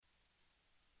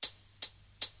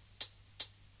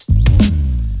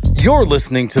You're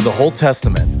listening to The Whole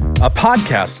Testament, a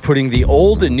podcast putting the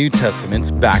Old and New Testaments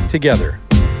back together.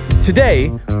 Today,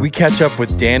 we catch up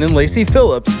with Dan and Lacey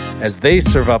Phillips as they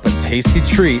serve up a tasty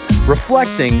treat,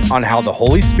 reflecting on how the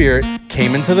Holy Spirit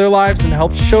came into their lives and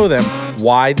helped show them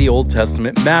why the Old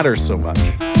Testament matters so much.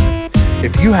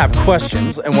 If you have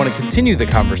questions and want to continue the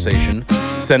conversation,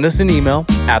 send us an email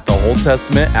at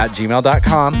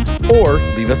thewholetestament@gmail.com or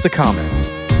leave us a comment.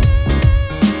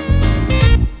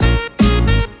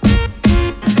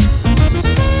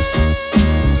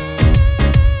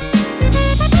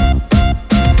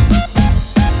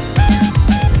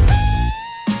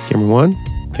 Camera 1,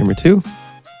 camera 2.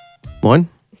 1,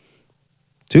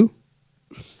 2.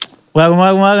 Welcome.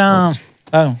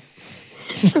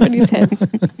 Everybody's heads.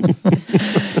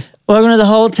 Welcome to the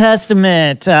Whole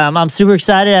Testament. I'm super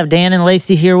excited to have Dan and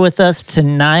Lacey here with us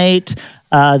tonight.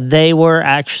 They were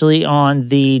actually on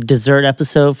the dessert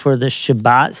episode for the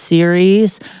Shabbat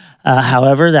series.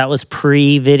 However, that was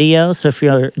pre-video. So if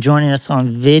you're joining us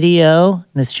on video,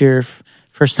 this is your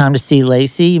first time to see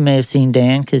Lacey. You may have seen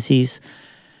Dan because he's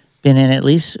been in at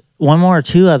least one more or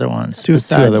two other ones. Two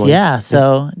other ones. Yeah,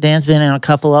 so Dan's been in a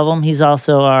couple of them. He's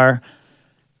also our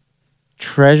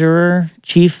treasurer,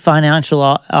 chief financial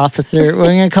officer. We're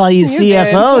going to call you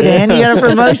CFO, Dan. You got a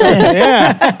promotion.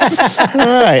 Yeah.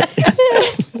 All right.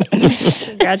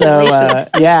 Congratulations.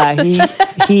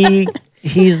 So,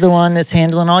 he's the one that's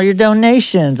handling all your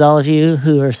donations. All of you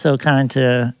who are so kind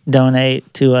to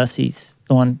donate to us, he's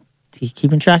the one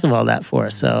keeping track of all that for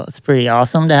us. So it's pretty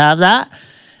awesome to have that.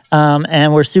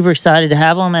 And we're super excited to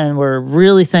have them, and we're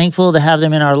really thankful to have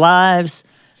them in our lives.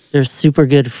 They're super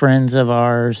good friends of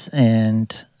ours,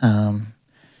 and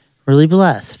really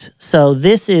blessed. So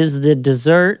this is the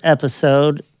dessert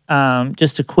episode.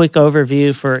 Just a quick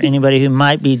overview for anybody who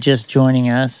might be just joining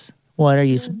us. What are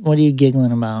you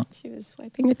giggling about? She was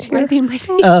wiping a tear. Wiping my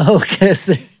face. Oh, because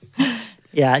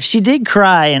yeah, she did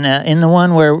cry in the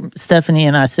one where Stephanie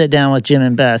and I sit down with Jim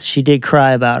and Beth. She did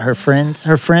cry about her friends.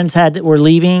 Her friends were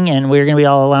leaving, and we were going to be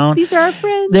all alone. These are our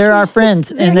friends. They're our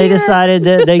friends, and they decided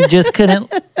that they just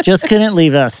couldn't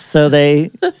leave us, so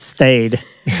they stayed.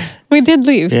 We did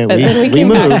leave, Yeah, but then we we came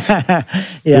moved. back.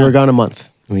 Yeah. We were gone a month.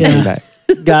 We came back.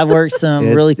 God worked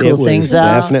some really cool it was things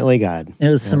out. Definitely God. It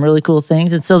was some really cool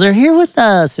things. And so they're here with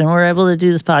us, and we're able to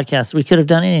do this podcast. We could have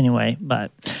done it anyway.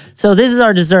 But so this is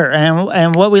our dessert.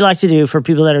 And what we like to do for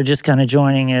people that are just kind of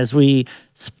joining is we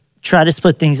try to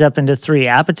split things up into three: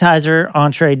 appetizer,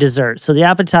 entree, dessert. So the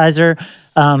appetizer,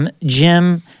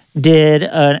 Jim did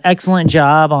an excellent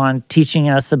job on teaching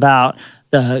us about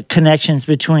the connections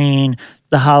between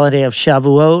the holiday of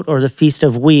Shavuot, or the Feast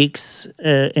of Weeks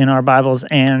in our Bibles,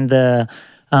 and the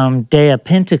day of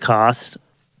Pentecost,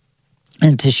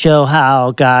 and to show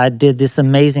how God did this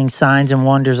amazing signs and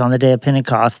wonders on the day of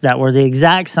Pentecost that were the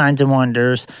exact signs and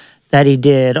wonders that he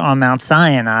did on Mount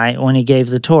Sinai when he gave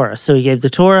the Torah. So he gave the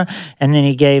Torah, and then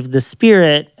he gave the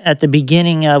Spirit at the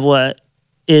beginning of what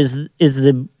is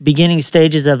the beginning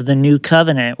stages of the new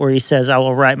covenant, where he says, I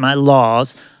will write my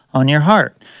laws on your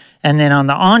heart. And then on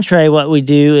the entree, what we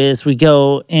do is we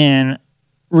go in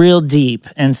real deep.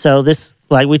 And so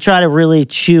we try to really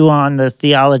chew on the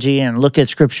theology and look at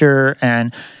scripture,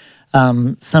 and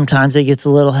sometimes it gets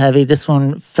a little heavy. This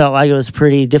one felt like it was a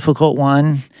pretty difficult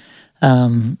one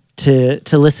to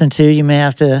listen to. You may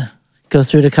have to go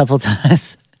through it a couple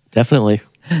times. Definitely.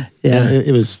 Yeah.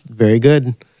 It was very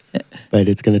good, but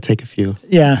it's going to take a few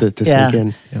to sink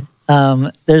in. Yeah.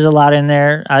 There's a lot in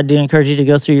there. I do encourage you to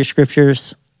go through your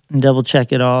scriptures and double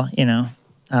check it all,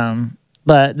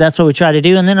 but that's what we try to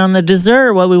do. And then on the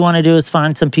dessert, what we want to do is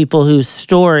find some people whose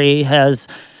story has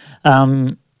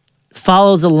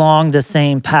follows along the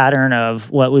same pattern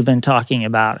of what we've been talking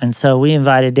about. And so we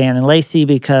invited Dan and Lacey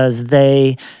because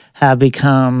they have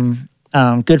become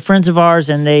good friends of ours,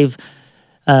 and they've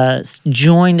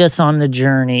joined us on the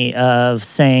journey of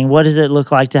saying, what does it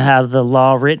look like to have the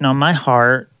law written on my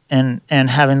heart, and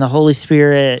having the Holy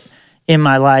Spirit in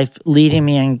my life leading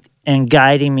me and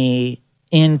guiding me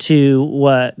into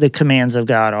what the commands of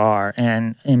God are,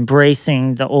 and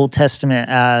embracing the Old Testament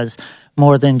as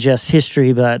more than just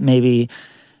history, but maybe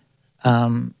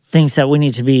things that we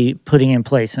need to be putting in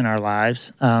place in our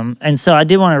lives. And so I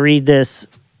did want to read this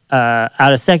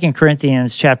out of 2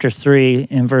 Corinthians chapter 3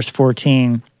 in verse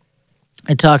 14.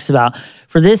 It talks about,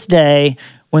 for this day,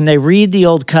 when they read the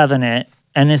Old Covenant,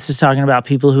 and this is talking about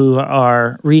people who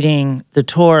are reading the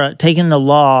Torah, taking the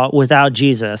law without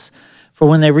Jesus. For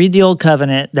when they read the Old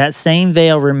Covenant, that same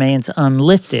veil remains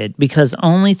unlifted, because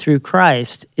only through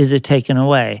Christ is it taken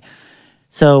away.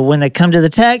 So when they come to the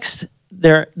text,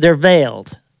 they're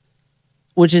veiled,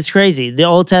 which is crazy. The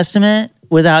Old Testament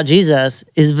without Jesus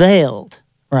is veiled,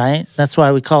 right? That's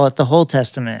why we call it the Old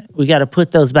Testament. We got to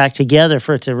put those back together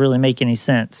for it to really make any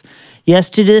sense. Yes,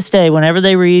 to this day, whenever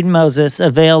they read Moses,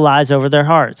 a veil lies over their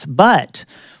hearts. But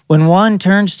when one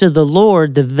turns to the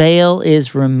Lord, the veil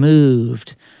is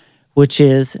removed, which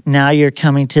is now you're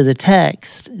coming to the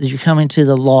text. You're coming to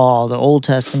the law, the Old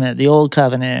Testament, the Old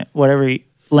Covenant, whatever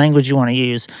language you want to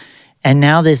use. And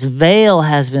now this veil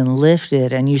has been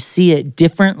lifted, and you see it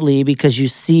differently because you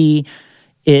see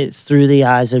it through the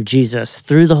eyes of Jesus,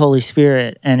 through the Holy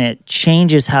Spirit, and it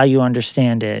changes how you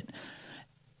understand it.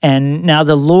 And now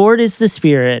the Lord is the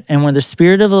Spirit, and where the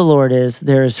Spirit of the Lord is,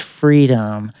 there is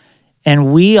freedom.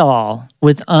 And we all,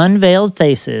 with unveiled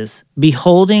faces,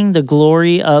 beholding the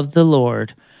glory of the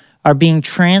Lord, are being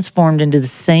transformed into the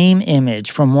same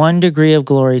image from one degree of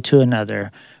glory to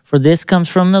another. For this comes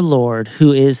from the Lord,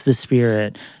 who is the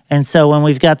Spirit. And so when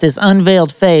we've got this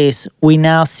unveiled face, we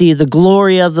now see the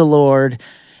glory of the Lord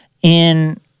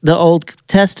in the Old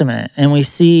Testament, and we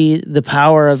see the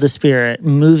power of the Spirit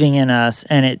moving in us,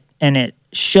 and it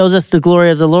shows us the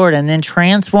glory of the Lord and then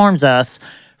transforms us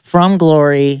from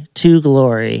glory to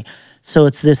glory. So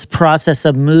it's this process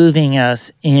of moving us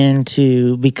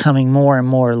into becoming more and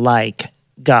more like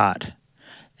God.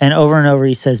 And over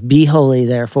he says, be holy,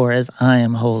 therefore, as I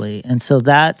am holy. And so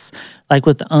that's like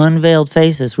with the unveiled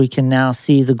faces, we can now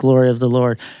see the glory of the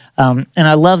Lord. And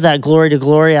I love that glory to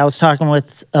glory. I was talking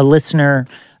with a listener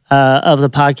of the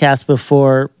podcast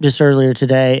before, just earlier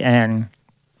today, and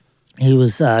he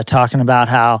was talking about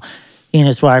how he and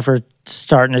his wife are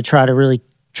starting to try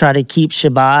to keep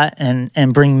Shabbat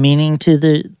and bring meaning to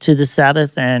the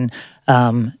Sabbath. And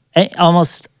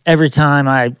almost every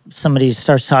time somebody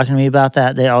starts talking to me about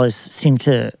that, they always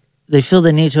they feel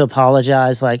the need to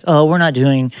apologize, like, oh, we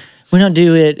don't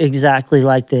do it exactly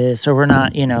like this, or we're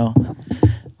not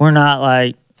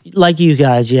like you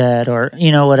guys yet, or,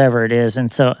 whatever it is.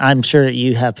 And so I'm sure that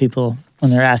you have people,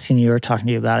 when they're asking you or talking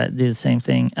to you about it, do the same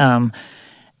thing. And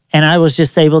I was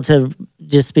just able to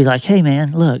just be like, hey,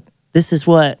 man, look, this is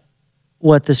what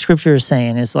the scripture is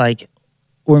saying, is like,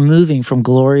 we're moving from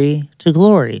glory to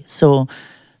glory. So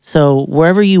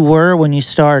wherever you were when you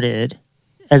started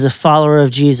as a follower of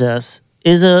Jesus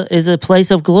is a place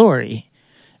of glory.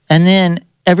 And then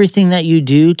everything that you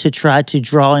do to try to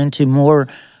draw into more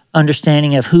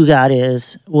understanding of who God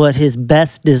is, what his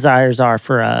best desires are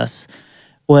for us,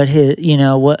 what his,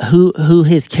 who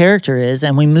his character is,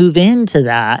 and we move into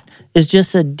that, is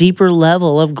just a deeper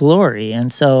level of glory.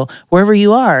 And so wherever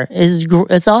you are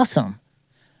it's awesome.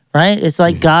 Right? It's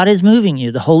like God is moving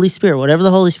you, the Holy Spirit, whatever the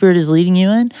Holy Spirit is leading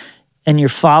you in, and you're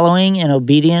following in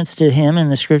obedience to him in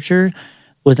the scripture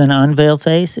with an unveiled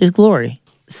face, is glory.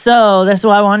 So that's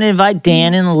why I wanted to invite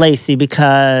Dan and Lacey,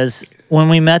 because when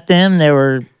we met them, they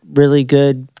were really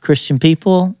good Christian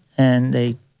people, and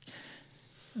a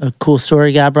cool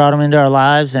story, God brought them into our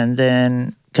lives, and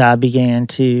then God began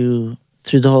to,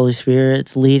 through the Holy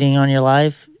Spirit's leading on your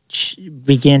life,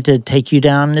 begin to take you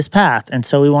down this path. And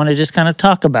so we want to just kind of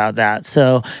talk about that.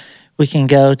 So we can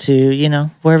go to,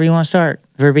 wherever you want to start.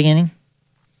 Very beginning.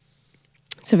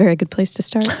 It's a very good place to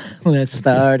start. Let's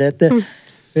start at the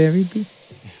very beginning.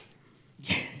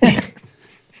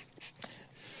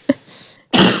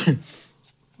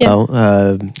 Well,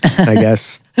 I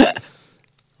guess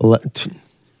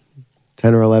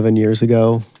 10 or 11 years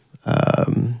ago,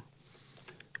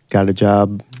 got a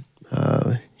job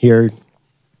here,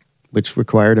 which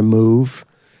required a move.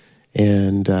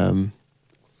 And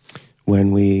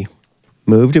when we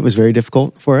moved, it was very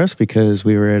difficult for us because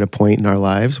we were at a point in our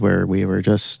lives where we were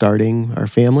just starting our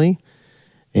family.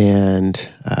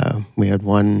 And we had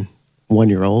one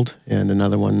 1-year-old and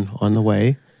another one on the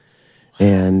way.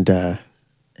 And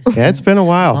it's been a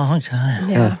while. A long time.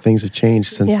 Yeah, things have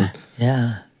changed since then.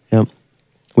 Yeah. Yep.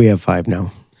 We have 5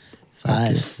 now. 5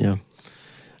 kids, yeah.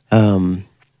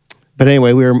 But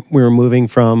anyway, we were moving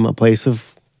from a place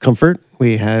of comfort.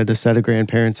 We had a set of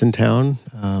grandparents in town.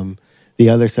 The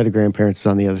other set of grandparents is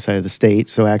on the other side of the state.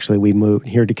 So actually we moved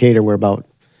here to Decatur. We're about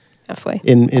halfway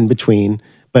in between.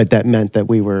 But that meant that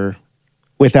we were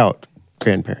without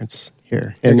grandparents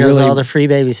here. There goes all the free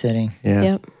babysitting.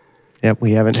 Yeah. Yep.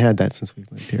 We haven't had that since we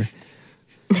moved here.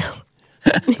 No.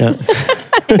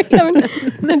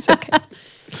 That's okay.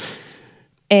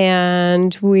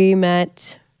 And we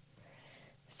met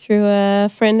through a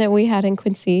friend that we had in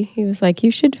Quincy. He was like,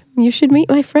 you should meet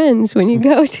my friends when you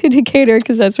go to Decatur,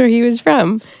 because that's where he was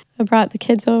from. I brought the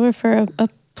kids over for a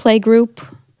play group.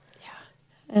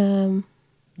 Yeah.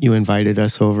 You invited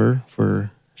us over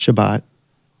for Shabbat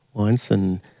once,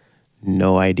 and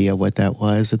no idea what that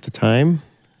was at the time.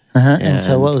 And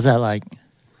so what was that like?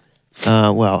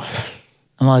 Well,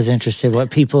 I'm always interested what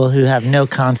people who have no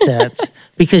concept,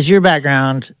 because your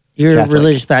background, your Catholic.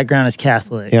 religious background is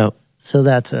Catholic. Yeah. So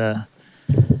that's a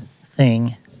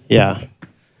thing. Yeah.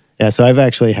 Yeah. So I've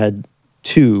actually had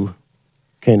two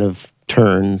kind of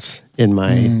turns in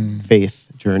my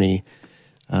faith journey.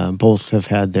 Both have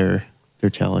had their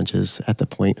challenges at the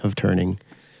point of turning.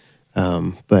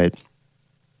 But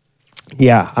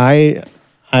yeah,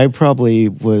 I probably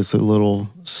was a little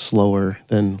slower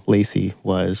than Lacey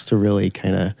was to really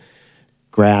kind of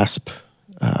grasp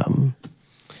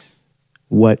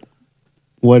what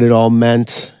it all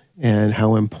meant and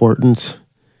how important,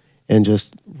 and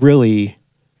just really,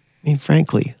 I mean,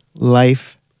 frankly,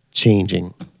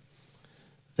 life-changing.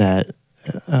 That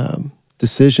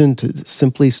decision to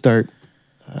simply start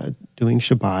doing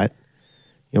Shabbat.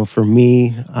 For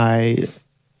me, I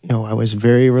was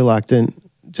very reluctant.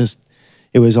 Just,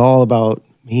 it was all about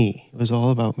me. It was all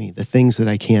about me, the things that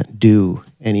I can't do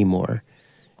anymore.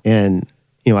 And,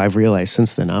 I've realized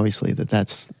since then, obviously,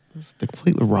 that's the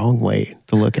completely wrong way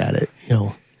to look at it.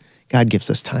 God gives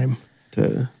us time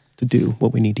to do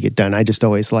what we need to get done. I just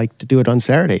always like to do it on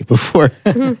Saturday before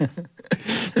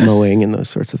mowing and those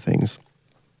sorts of things.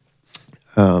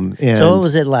 And So what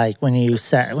was it like when you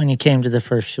came to the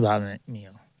first Shabbat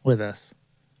meal with us?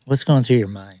 What's going through your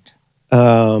mind?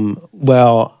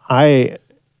 Well, I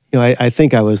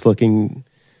think I was looking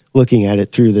at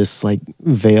it through this like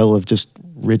veil of just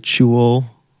ritual.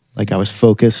 Like I was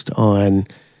focused on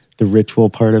the ritual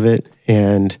part of it,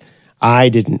 and I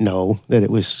didn't know that it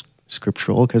was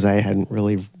scriptural because I hadn't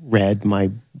really read my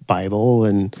Bible,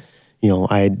 and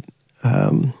I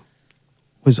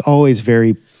was always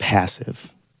very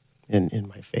passive in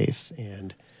my faith,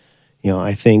 and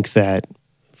I think that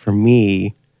for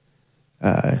me,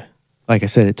 like I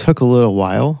said, it took a little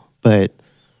while, but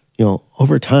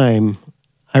over time,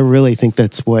 I really think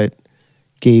that's what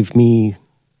gave me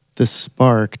the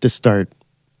spark to start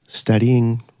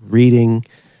studying, reading.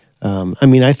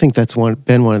 I think that's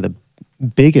been one of the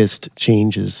biggest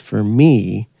changes for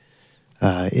me.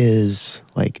 Is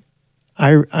like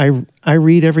I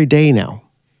read every day now,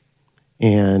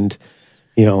 and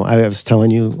I was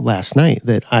telling you last night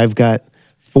that I've got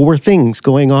 4 things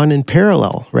going on in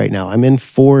parallel right now. I'm in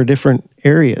 4 different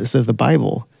areas of the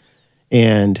Bible,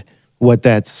 and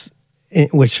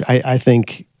which I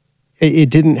think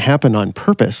it didn't happen on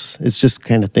purpose. It's just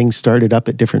kind of things started up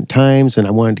at different times, and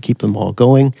I wanted to keep them all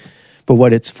going. But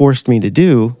what it's forced me to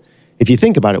do, if you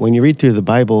think about it, when you read through the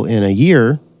Bible in a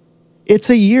year, it's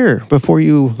a year before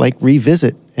you like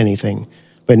revisit anything.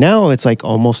 But now it's like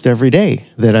almost every day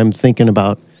that I'm thinking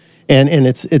about, and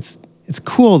it's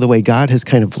cool the way God has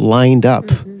kind of lined up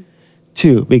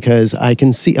too, because I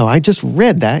can see, I just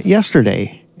read that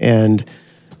yesterday, and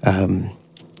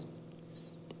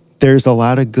there's a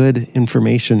lot of good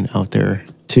information out there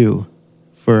too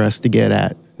for us to get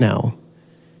at now.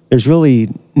 There's really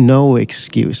no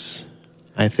excuse,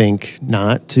 I think,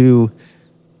 not to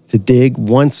dig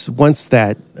once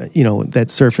that that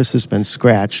surface has been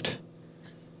scratched.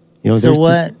 So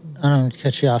what? I don't want to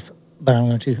cut you off, but I'm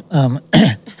going to.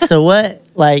 So what?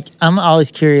 Like, I'm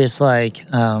always curious. Like,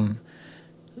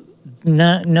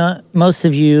 not most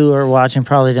of you are watching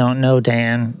probably don't know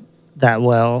Dan that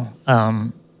well.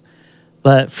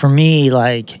 But for me,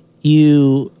 like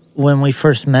when we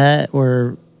first met,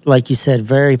 were, like you said,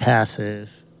 very passive.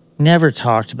 Never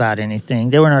talked about anything.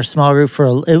 They were in our small group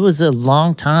it was a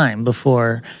long time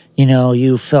before,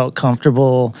 you felt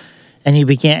comfortable, and you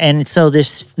began. And so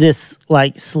this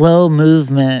like slow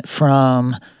movement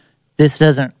from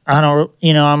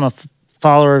I'm a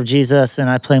follower of Jesus, and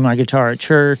I play my guitar at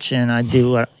church, and I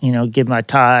do, give my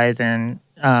tithe, and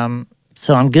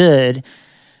so I'm good,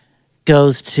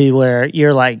 goes to where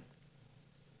you're like,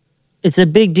 it's a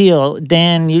big deal.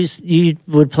 Dan, you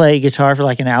would play guitar for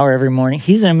like an hour every morning.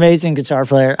 He's an amazing guitar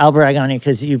player. I'll brag on you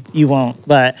because you won't.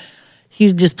 But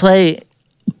he'd just play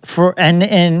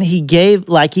and he gave,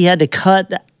 like, he had to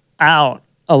cut out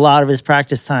a lot of his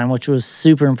practice time, which was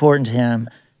super important to him.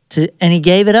 And he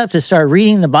gave it up to start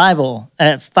reading the Bible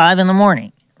at 5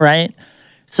 a.m, right?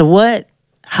 So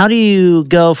how do you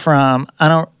go from,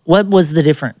 what was the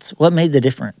difference? What made the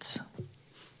difference?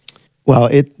 Well,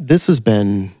 this has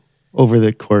been over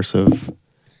the course of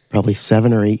probably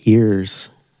 7 or 8 years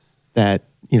that,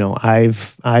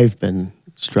 I've been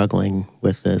struggling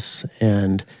with this,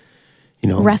 and,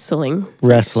 wrestling,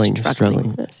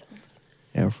 struggling.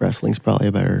 Yeah, wrestling's probably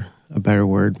a better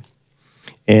word.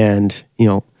 And,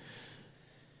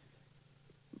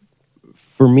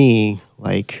 for me,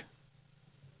 like,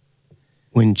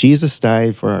 when Jesus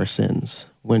died for our sins,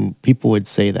 when people would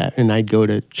say that, and I'd go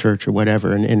to church or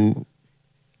whatever, and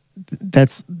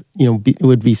that's, it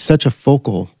would be such a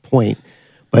focal point.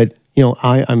 But,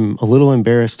 I'm a little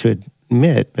embarrassed to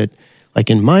admit, but like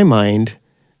in my mind,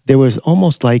 there was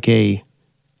almost like a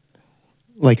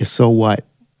so what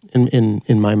in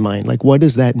my mind. Like, what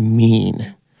does that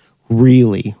mean?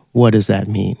 Really, what does that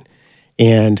mean?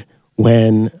 And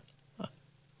when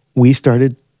we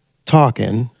started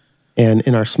talking and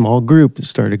in our small group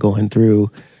started going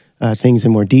through things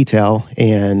in more detail,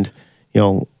 and,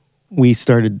 we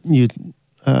started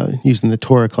using the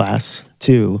Torah class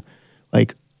too,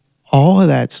 like all of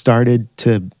that started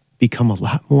to become a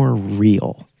lot more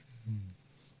real.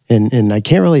 And I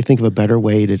can't really think of a better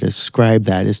way to describe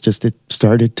that. It's just it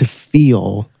started to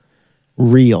feel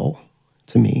real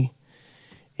to me.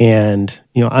 And,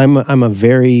 I'm a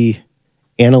very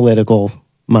analytical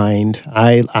mind.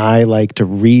 I like to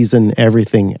reason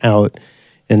everything out.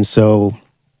 And so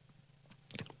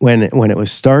when it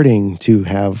was starting to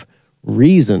have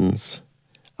reasons,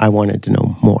 I wanted to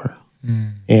know more.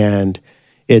 And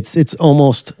it's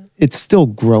still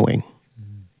growing.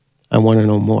 I want to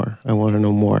know more. I want to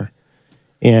know more.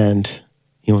 And,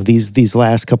 these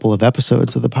last couple of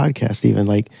episodes of the podcast, even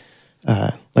like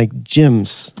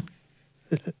Jim's,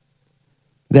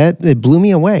 that it blew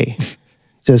me away.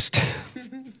 Just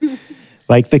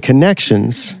like the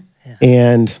connections. Yeah.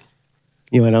 And,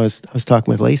 and I was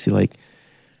talking with Lacey, like,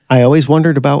 I always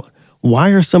wondered about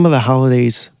why are some of the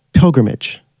holidays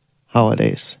pilgrimage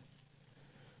holidays?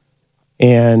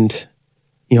 And,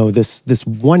 this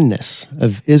oneness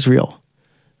of Israel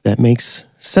that makes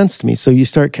sense to me. So you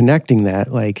start connecting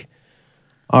that, like,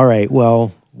 all right,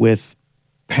 well, with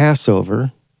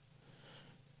Passover,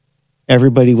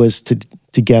 everybody was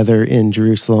together in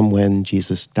Jerusalem when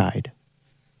Jesus died.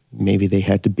 Maybe they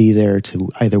had to be there to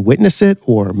either witness it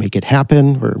or make it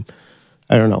happen, or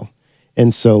I don't know.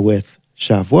 And so with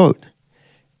Shavuot,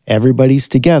 everybody's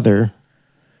together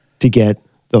to get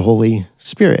the Holy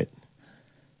Spirit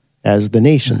as the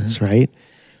nations, right?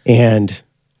 And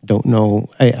don't know,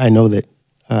 I know that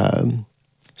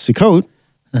Sukkot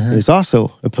is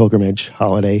also a pilgrimage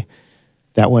holiday.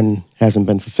 That one hasn't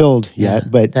been fulfilled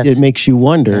yet, but it makes you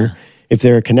wonder if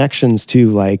there are connections to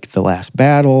like the last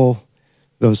battle,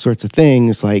 those sorts of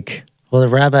things. Like, well, the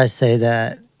rabbis say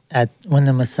that when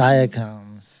the Messiah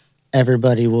comes,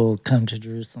 everybody will come to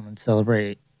Jerusalem and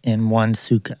celebrate in one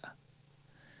sukkah.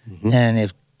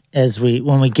 And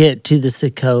when we get to the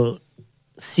Sukkot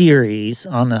series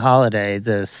on the holiday,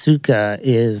 the sukkah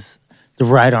is the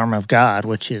right arm of God,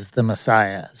 which is the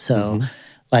Messiah. So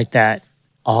like that,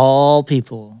 all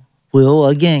people will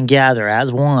again gather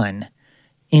as one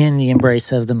in the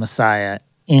embrace of the Messiah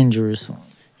in Jerusalem.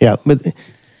 Yeah, but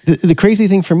the crazy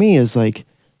thing for me is like,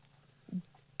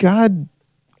 God,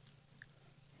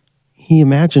 he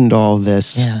imagined all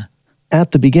this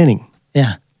at the beginning.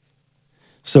 Yeah.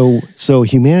 So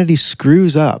humanity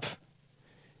screws up,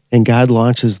 and God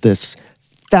launches this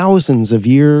thousands of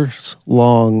years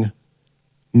long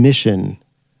mission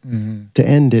to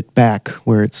end it back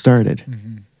where it started.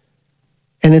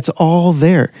 And it's all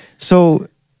there. So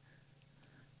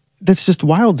that's just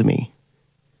wild to me.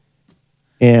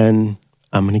 And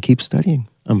I'm going to keep studying.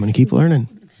 I'm going to keep learning.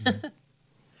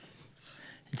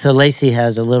 So Lacey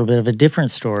has a little bit of a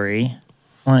different story.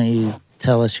 Why don't you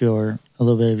tell us a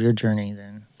little bit of your journey then?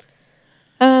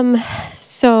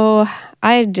 So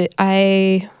I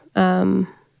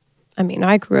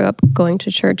grew up going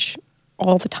to church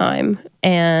all the time.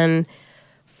 And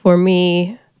for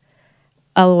me,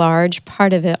 a large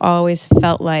part of it always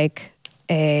felt like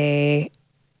a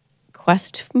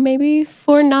quest maybe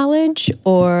for knowledge,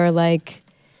 or like,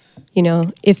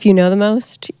 if you know the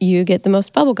most, you get the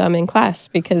most bubblegum in class,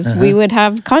 because we would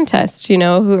have contests,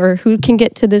 who can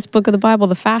get to this book of the Bible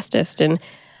the fastest. And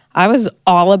I was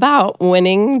all about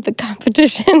winning the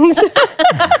competitions.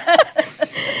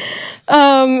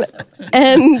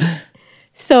 And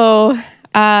so,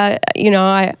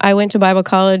 I went to Bible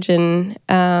college and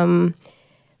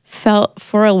felt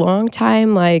for a long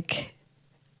time like,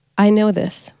 I know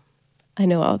this. I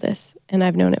know all this. And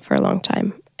I've known it for a long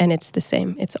time. And it's the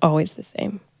same. It's always the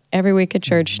same. Every week at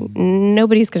church,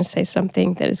 nobody's going to say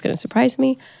something that is going to surprise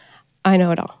me. I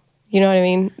know it all. You know what I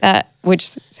mean?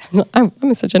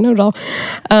 I'm such a know-it-all.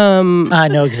 I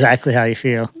know exactly how you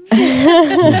feel.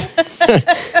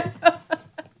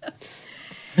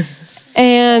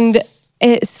 And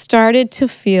it started to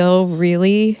feel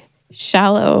really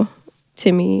shallow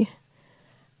to me.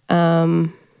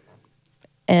 And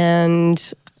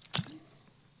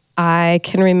I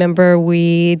can remember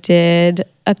we did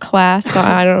a class.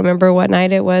 I don't remember what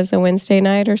night it was, a Wednesday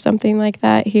night or something like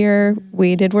that. Here,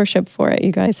 we did worship for it.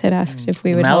 You guys had asked if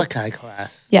we would help. Malachi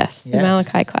class. Yes, the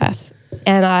Malachi class.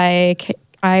 And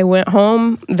I went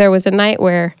home. There was a night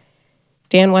where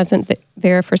Dan wasn't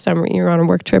there for some reason. You were on a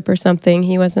work trip or something.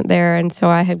 He wasn't there, and so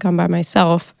I had gone by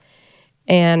myself.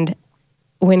 And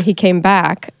when he came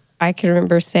back, I can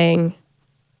remember saying,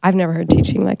 I've never heard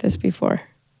teaching like this before.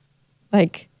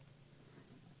 Like,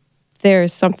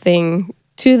 there's something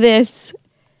to this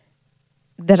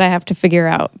that I have to figure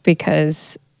out,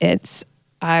 because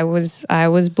I was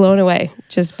blown away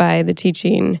just by the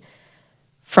teaching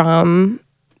from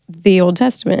the Old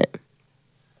Testament.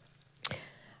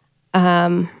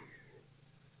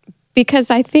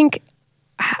 Because I think,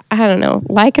 I don't know,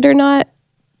 like it or not,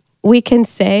 we can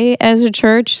say as a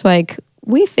church, like,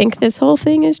 we think this whole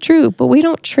thing is true, but we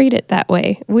don't treat it that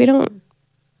way. We don't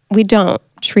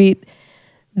treat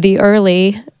the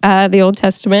Old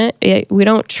Testament, we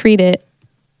don't treat it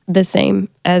the same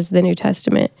as the New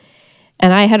Testament.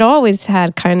 And I had always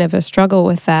had kind of a struggle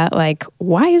with that. Like,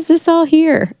 why is this all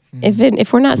here?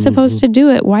 If we're not supposed to do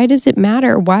it, why does it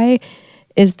matter? Why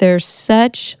is there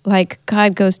such, like,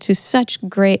 God goes to such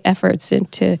great efforts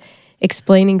into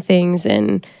explaining things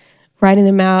and writing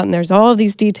them out, and there's all of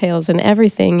these details and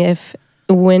everything. If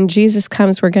when Jesus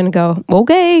comes, we're going to go,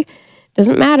 okay,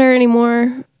 doesn't matter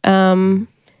anymore.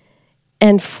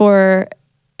 And for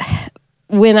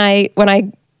when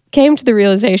I came to the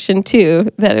realization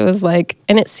too that it was like,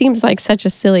 and it seems like such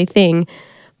a silly thing,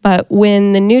 but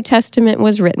when the New Testament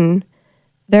was written,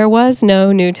 there was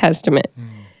no New Testament.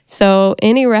 So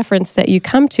any reference that you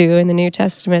come to in the New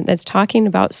Testament that's talking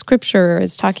about scripture,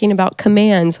 is talking about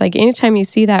commands, like anytime you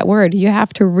see that word, you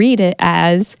have to read it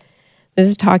as this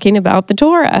is talking about the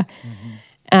Torah.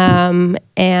 And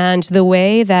the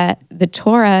way that the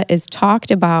Torah is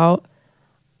talked about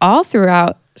all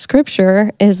throughout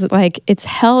scripture is like it's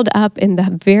held up in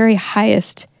the very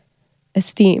highest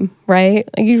esteem, right?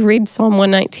 Like you read Psalm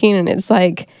 119 and it's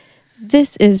like,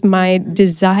 this is my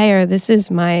desire. This is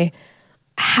my,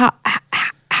 how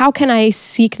can I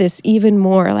seek this even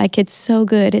more? Like, it's so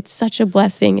good. It's such a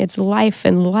blessing. It's life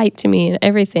and light to me and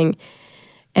everything.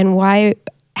 And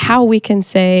how we can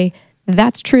say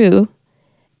that's true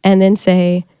and then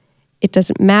say it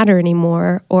doesn't matter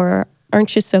anymore, or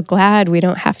aren't you so glad we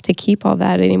don't have to keep all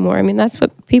that anymore? I mean, that's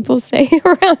what people say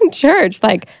around church.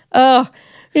 Like, oh,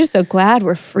 we're just so glad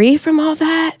we're free from all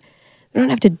that. We don't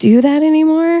have to do that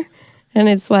anymore. And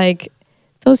it's like,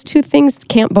 those two things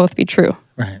can't both be true.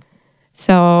 Right.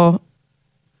 So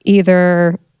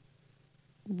either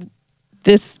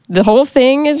the whole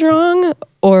thing is wrong,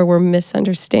 or we're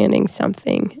misunderstanding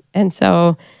something. And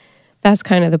so that's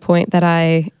kind of the point that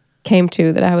I came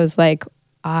to, that I was like,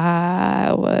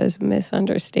 I was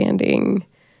misunderstanding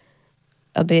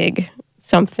a big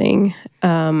something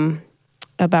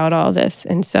about all this.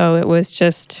 And so it was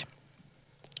just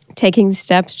taking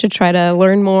steps to try to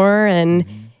learn more.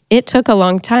 And it took a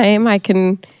long time. I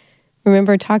can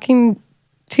remember talking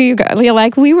to you guys,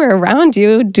 like we were around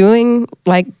you doing,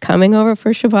 like coming over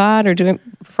for Shabbat or doing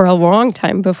for a long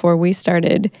time before we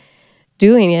started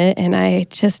doing it. And I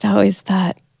just always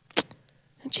thought,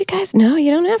 don't you guys know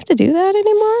you don't have to do that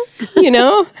anymore? You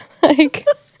know, like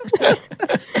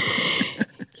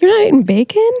you're not eating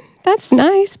bacon. That's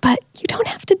nice, but you don't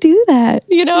have to do that.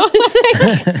 You know,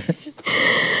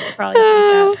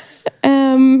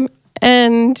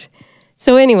 and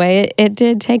so anyway, it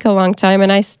did take a long time,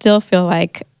 and I still feel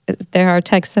like there are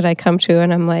texts that I come to,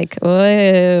 and I'm like,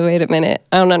 wait a minute,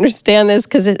 I don't understand this,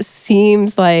 because it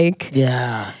seems like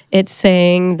it's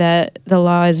saying that the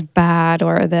law is bad,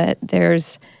 or that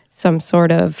there's some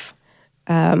sort of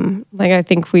like I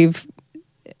think we've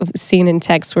seen in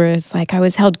text where it's like I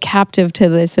was held captive to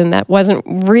this, and that wasn't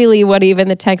really what even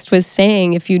the text was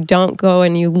saying. If you don't go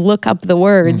and you look up the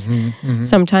words,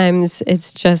 sometimes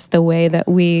it's just the way that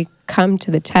we come to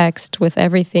the text with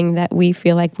everything that we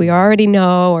feel like we already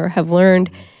know or have learned,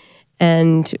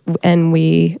 and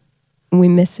we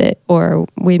miss it or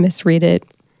we misread it.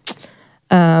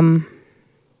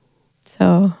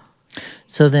 So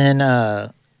then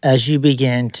as you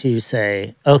begin to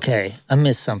say, okay, I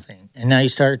missed something, and now you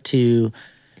start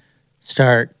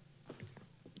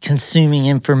consuming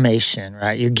information,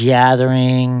 right? You're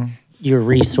gathering your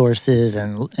resources,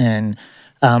 and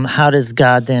how does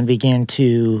God then begin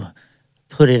to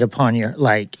put it upon your,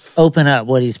 like, open up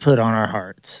what he's put on our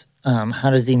hearts? How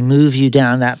does he move you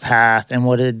down that path, and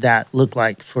what did that look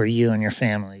like for you and your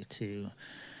family to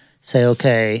say,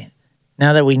 okay,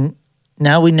 now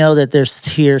we know that there's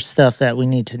here stuff that we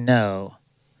need to know.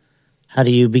 How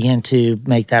do you begin to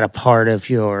make that a part of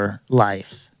your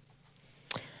life?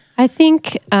 I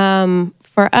think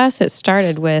for us, it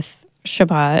started with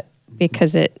Shabbat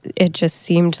because it just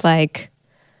seemed like,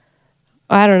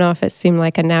 I don't know if it seemed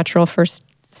like a natural first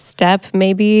step,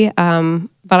 maybe.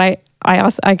 But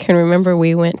I can remember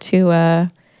we went to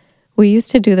we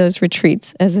used to do those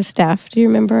retreats as a staff. Do you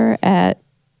remember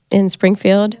in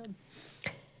Springfield?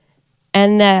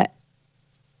 And that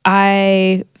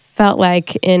I felt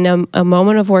like in a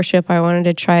moment of worship, I wanted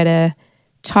to try to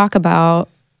talk about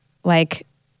like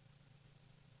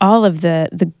all of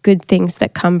the good things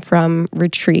that come from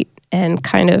retreat and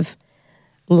kind of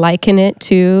liken it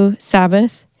to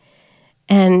Sabbath,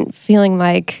 and feeling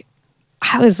like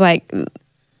I was like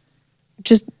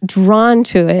just drawn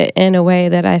to it in a way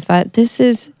that I thought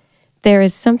there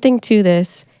is something to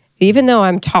this. Even though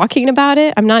I'm talking about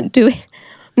it, I'm not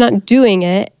doing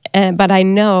it, but I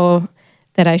know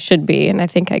that I should be. And I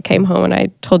think I came home and I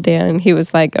told Dan, and he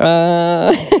was like,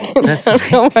 I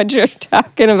don't know what you're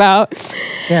talking about.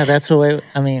 Yeah, that's the way,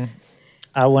 I mean,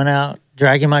 I went out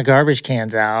dragging my garbage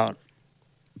cans out,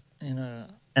 and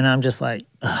I'm just like,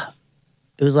 ugh.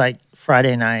 It was like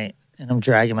Friday night, and I'm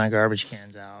dragging my garbage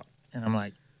cans out, and I'm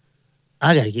like,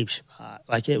 I got to keep Shabbat.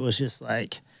 Like, it was just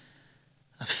like,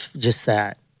 just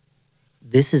that.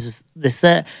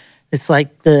 It's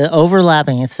like the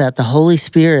overlapping. It's that the Holy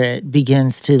Spirit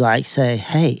begins to like say,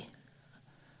 hey,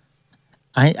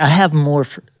 I have more.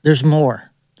 There's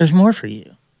more. There's more for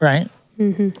you, right?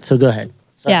 Mm-hmm. So go ahead.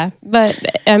 Sorry. Yeah, but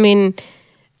I mean,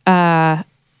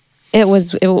 it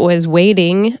was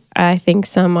waiting, I think,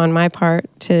 some on my part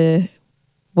to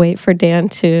wait for Dan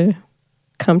to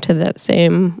come to that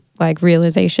same like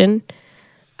realization,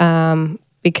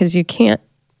 because you can't.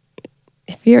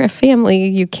 If you're a family,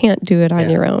 you can't do it on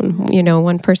your own. You know,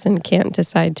 one person can't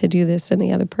decide to do this and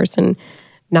the other person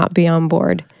not be on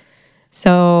board.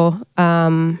 So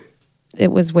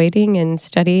it was waiting and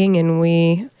studying, and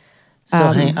we. So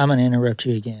I'm going to interrupt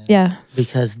you again. Yeah.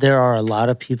 Because there are a lot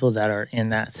of people that are in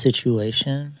that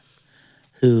situation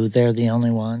who they're the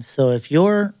only ones. So if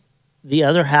you're the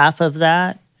other half of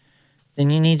that, then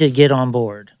you need to get on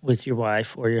board with your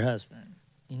wife or your husband.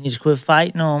 You need to quit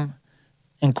fighting them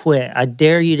and quit. I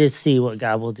dare you to see what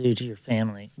God will do to your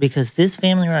family. Because this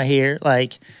family right here,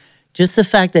 like, just the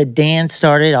fact that Dan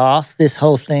started off this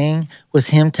whole thing with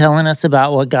him telling us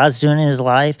about what God's doing in his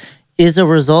life is a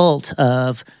result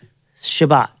of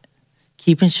Shabbat,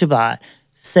 keeping Shabbat,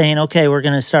 saying, okay, we're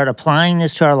going to start applying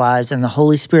this to our lives, and the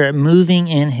Holy Spirit moving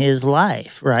in his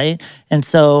life, right? And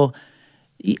so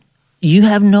you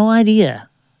have no idea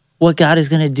what God is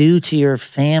going to do to your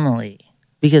family,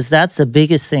 because that's the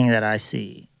biggest thing that I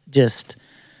see. Just,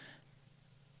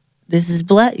 this is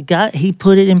God, he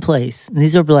put it in place.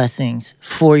 These are blessings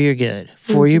for your good,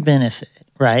 for your benefit,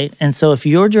 right? And so if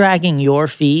you're dragging your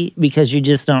feet because you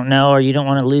just don't know or you don't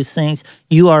want to lose things,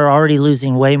 you are already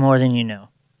losing way more than you know.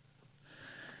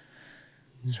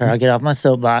 Sorry, I'll get off my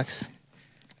soapbox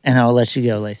and I'll let you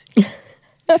go, Lacey.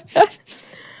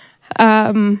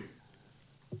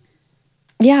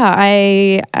 Yeah,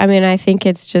 I mean, I think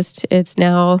it's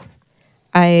now,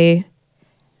 you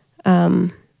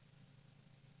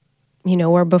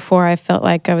know, where before I felt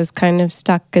like I was kind of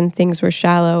stuck and things were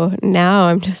shallow. Now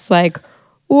I'm just like,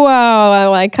 wow, I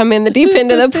like come in the deep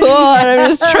end of the pool and I'm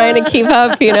just trying to keep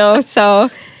up, you know? So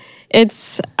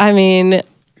it's, I mean,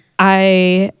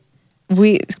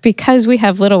 because we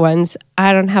have little ones,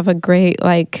 I don't have a great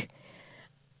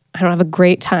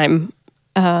time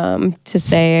to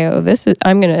say, oh,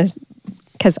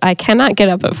 because I cannot get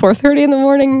up at 4:30 in the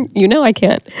morning. You know I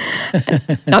can't.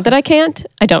 Not that I can't,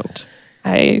 I don't.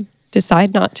 I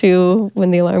decide not to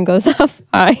when the alarm goes off.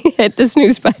 I hit the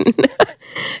snooze button.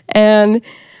 And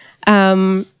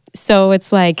so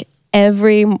it's like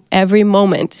every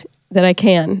moment that I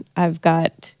can, I've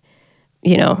got,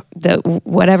 you know,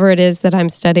 whatever it is that I'm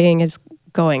studying is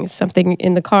going. Something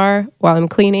in the car while I'm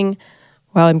cleaning,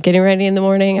 while I'm getting ready in the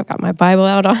morning. I've got my Bible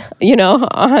out on, you know,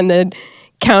 on the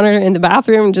counter in the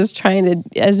bathroom, just trying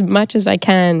to, as much as I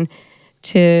can,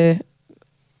 to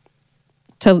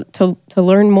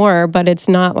learn more. But it's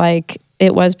not like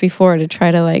it was before, to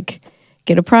try to like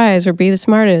get a prize or be the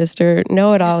smartest or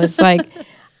know it all. It's like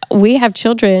we have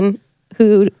children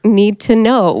who need to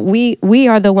know. We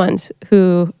are the ones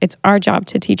who, it's our job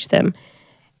to teach them.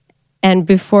 And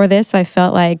before this, I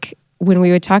felt like when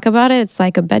we would talk about it, it's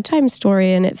like a bedtime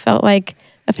story, and it felt like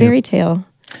a fairy tale.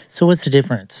 So what's the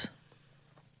difference?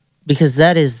 Because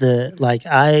that is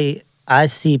I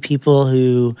see people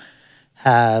who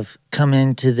have come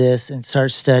into this and start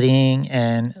studying,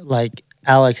 and like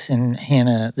Alex and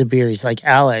Hannah, the Beeries, like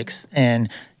Alex and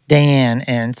Dan,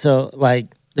 and so like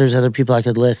there's other people I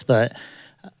could list, but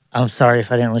I'm sorry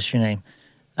if I didn't list your name.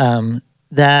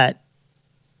 that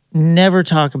never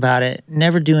talk about it,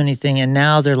 never do anything, and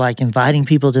now they're like inviting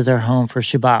people to their home for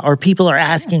Shabbat, or people are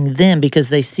asking them because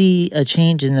they see a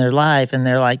change in their life, and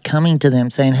they're like coming to them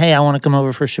saying, "Hey, I want to come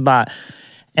over for Shabbat."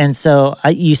 And so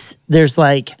there's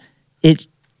like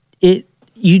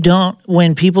you don't,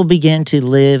 when people begin to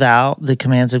live out the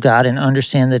commands of God and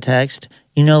understand the text,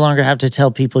 you no longer have to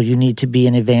tell people you need to be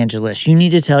an evangelist. You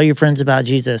need to tell your friends about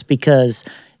Jesus because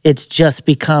it just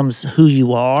becomes who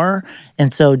you are.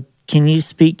 And so can you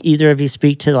either of you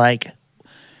speak to like,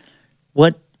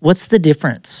 what's the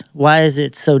difference? Why is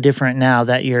it so different now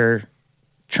that you're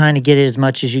trying to get it as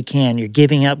much as you can? You're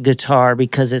giving up guitar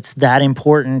because it's that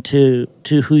important to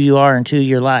who you are and to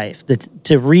your life.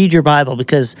 To read your Bible,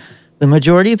 because the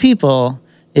majority of people,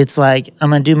 it's like,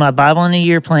 I'm going to do my Bible in a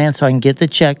year plan so I can get the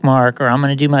check mark, or I'm going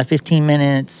to do my 15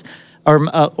 minutes, or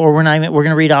we're going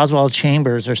to read Oswald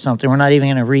Chambers or something. We're not even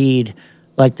going to read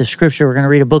like the scripture. We're going to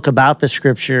read a book about the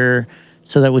scripture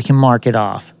so that we can mark it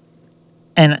off.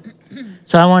 And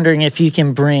so I'm wondering if you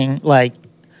can bring like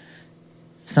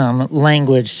some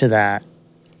language to that.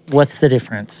 What's the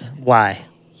difference? Why?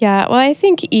 Yeah, well, I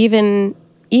think even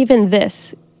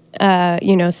this,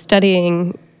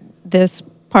 studying this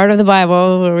part of the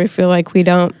Bible where we feel like we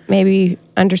don't maybe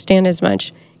understand as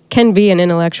much can be an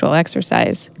intellectual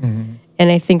exercise. Mm-hmm.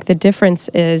 And I think the difference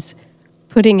is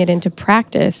putting it into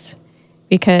practice,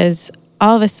 because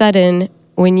all of a sudden,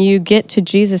 when you get to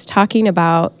Jesus talking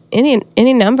about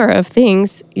any number of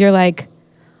things, you're like,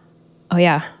 oh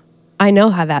yeah, I know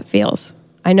how that feels.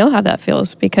 I know how that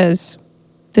feels because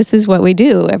this is what we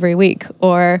do every week.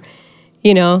 Or,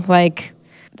 like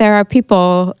there are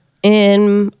people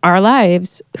in our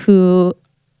lives who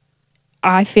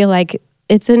I feel like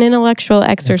it's an intellectual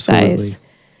exercise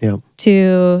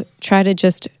to try to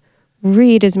just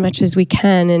read as much as we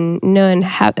can and know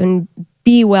and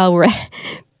be well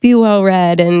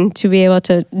read, and to be able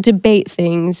to debate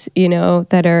things,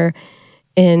 that are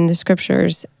in the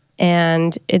scriptures.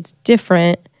 And it's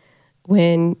different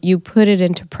when you put it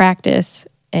into practice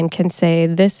and can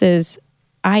say,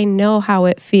 I know how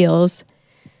it feels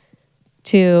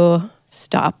to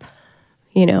stop,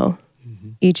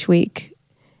 each week.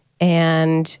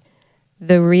 And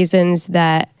the reasons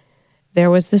that there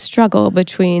was the struggle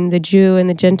between the Jew and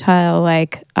the Gentile,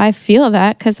 like, I feel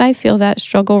that because I feel that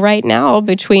struggle right now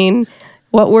between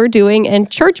what we're doing and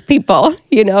church people,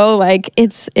 like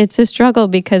it's a struggle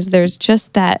because there's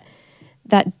just that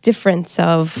difference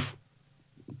of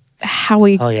how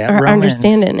we are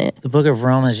understanding it. The book of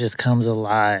Romans just comes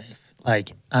alive.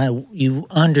 Like you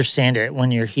understand it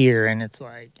when you're here, and it's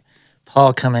like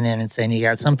Paul coming in and saying, you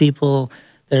got some people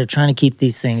that are trying to keep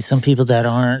these things, some people that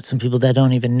aren't, some people that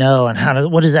don't even know, and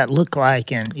what does that look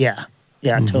like? And I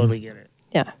totally get it.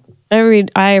 Yeah.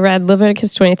 I read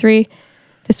Leviticus 23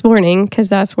 this morning because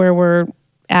that's where we're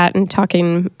at and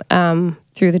talking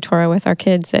through the Torah with our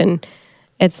kids. And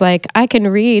it's like, I can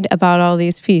read about all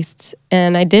these feasts,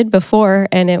 and I did before,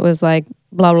 and it was like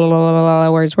blah, blah, blah, blah,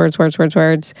 blah,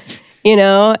 words.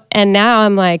 And now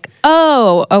I'm like,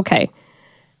 oh, okay.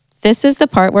 This is the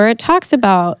part where it talks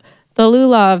about the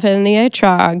lulav and the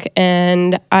etrog,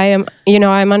 and I'm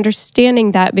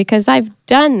understanding that because I've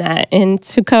done that in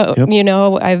Sukkot.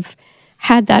 Yep. I've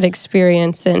had that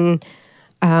experience, and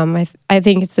I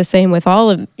think it's the same with all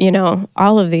of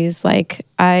these. Like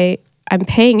I'm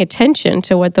paying attention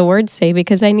to what the words say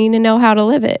because I need to know how to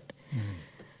live it.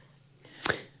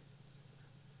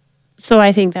 So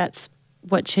I think that's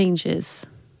what changes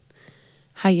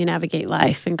how you navigate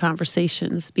life and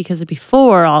conversations, because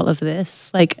before all of this,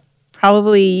 like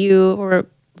probably you were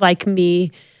like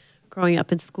me growing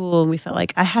up in school, and we felt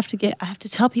like I have to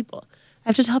tell people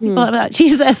about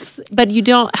Jesus, but you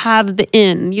don't have the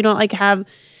you don't like have,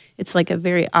 it's like a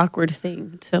very awkward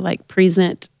thing to like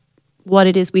present what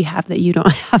it is we have that you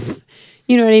don't have,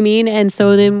 you know what I mean? And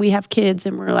so then we have kids,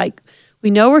 and we're like, we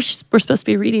know we're supposed to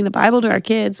be reading the Bible to our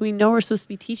kids. We know we're supposed to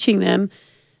be teaching them,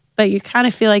 but you kind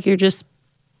of feel like you're just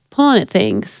pulling at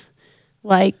things,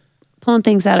 like pulling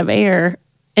things out of air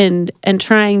and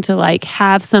trying to like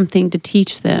have something to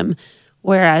teach them.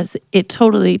 Whereas it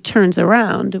totally turns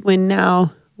around when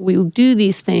now we do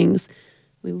these things,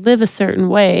 we live a certain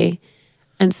way.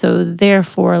 And so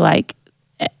therefore, like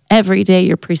every day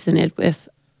you're presented with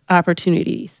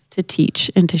opportunities to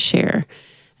teach and to share.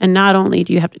 And not only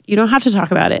do you don't have to talk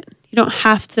about it. You don't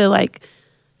have to like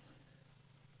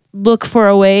look for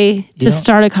a way to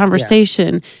start a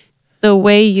conversation. Yeah. The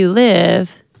way you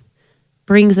live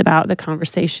brings about the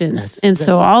conversations.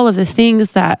 So all of the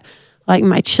things that like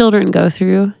my children go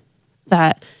through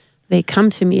that they come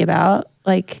to me about,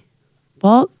 like,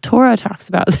 well, Torah talks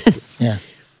about this. Yeah.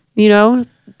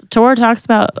 Torah talks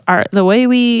about the way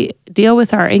we deal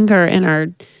with our anger and our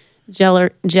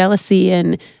jealousy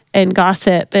and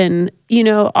gossip and,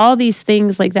 all these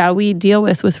things like that we deal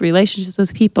with relationships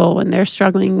with people when they're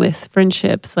struggling with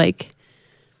friendships. Like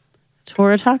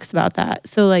Torah talks about that.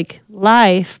 So like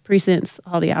life presents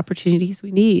all the opportunities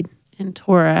we need, and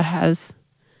Torah has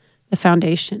the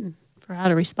foundation for how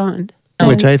to respond.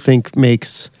 Which I think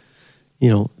makes,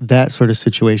 that sort of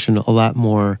situation a lot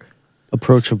more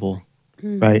approachable,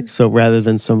 right? So rather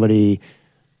than somebody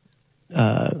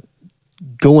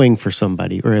going for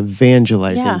somebody or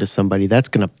evangelizing to somebody, that's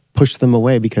going to push them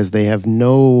away because they have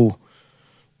no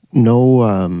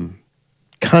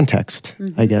context,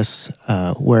 I guess.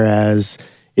 Whereas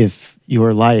if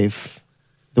your life,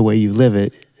 the way you live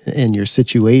it, and your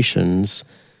situations,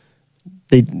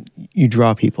 you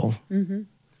draw people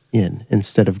in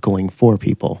instead of going for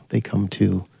people. They come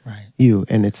to you,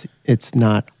 and it's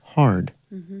not hard,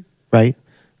 right?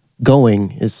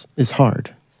 Going is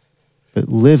hard, but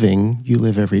living, you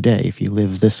live every day. If you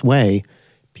live this way,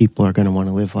 people are going to want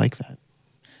to live like that.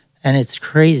 And it's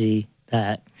crazy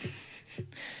that,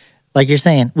 like you're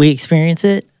saying, we experience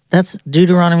it. That's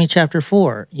Deuteronomy chapter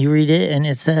 4. You read it and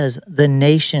it says, the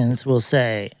nations will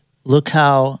say, look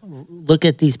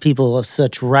at these people of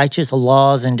such righteous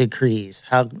laws and decrees,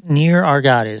 how near our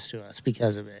God is to us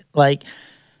because of it. Like,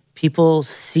 people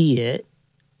see it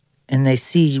and they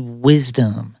see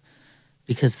wisdom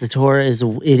because the Torah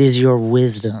is your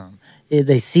wisdom.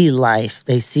 They see life.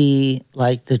 They see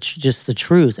like just the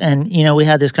truth. And, we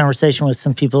had this conversation with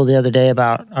some people the other day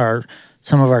about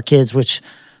some of our kids, which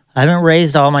I haven't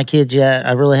raised all my kids yet.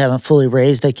 I really haven't fully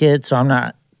raised a kid, so I'm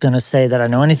not going to say that I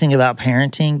know anything about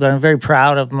parenting, but I'm very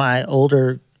proud of my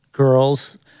older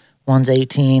girls. One's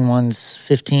 18, one's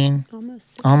 15.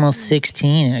 Almost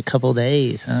 16 in a couple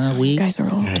days. You guys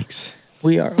are old. Yikes.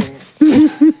 We are old.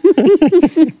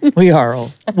 We are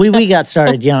old. We got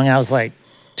started young. I was like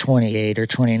 28 or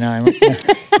 29.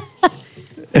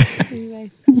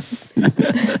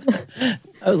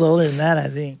 I was older than that, I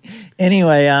think.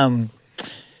 Anyway,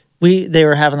 they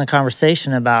were having the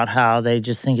conversation about how they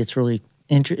just think it's really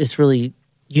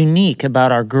unique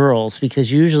about our girls,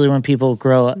 because usually when people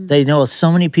grow up, they know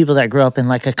so many people that grow up in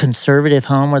like a conservative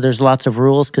home where there's lots of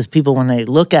rules, because people, when they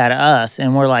look at us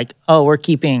and we're like, oh, we're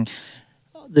keeping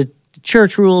the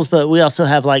church rules, but we also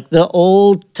have like the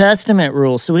Old Testament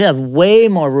rules. So we have way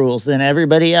more rules than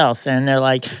everybody else. And they're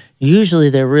like, usually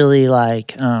they're really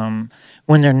like,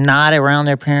 when they're not around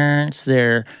their parents,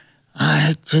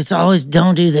 it's always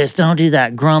don't do this, don't do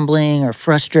that, grumbling or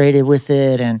frustrated with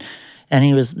it. And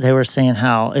they were saying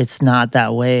how it's not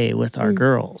that way with our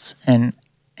girls. And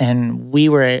we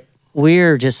know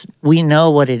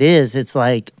what it is. It's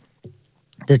like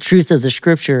the truth of the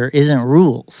scripture isn't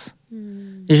rules.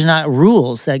 There's not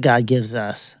rules that God gives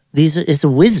us. It's a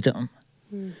wisdom,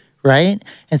 right?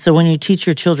 And so when you teach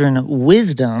your children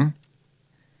wisdom,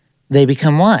 they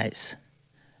become wise.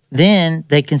 Then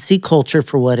they can see culture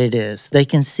for what it is. They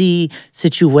can see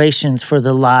situations for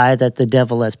the lie that the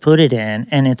devil has put it in.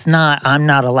 And it's not, I'm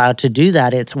not allowed to do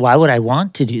that. It's, why would I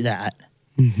want to do that?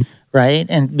 Right?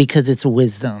 And because it's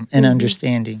wisdom and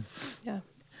understanding. Yeah.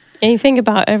 And you think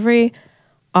about every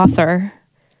author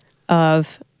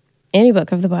of any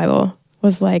book of the Bible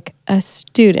was like a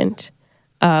student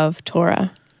of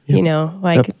Torah.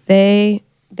 Yep. They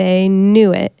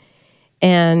knew it.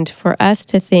 And for us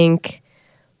to think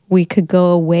we could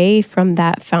go away from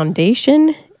that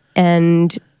foundation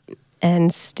and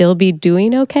still be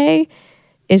doing okay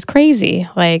is crazy.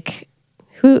 Like,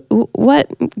 what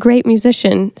great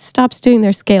musician stops doing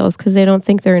their scales because they don't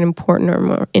think they're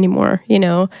important anymore?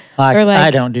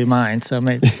 I don't do mine, so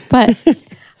maybe. But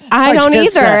I don't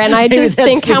either, and I just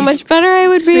think how much better I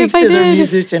would be if I did. The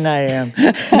musician I am.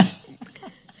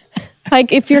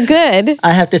 Like, if you're good,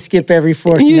 I have to skip every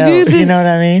fourth note. You know what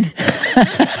I mean?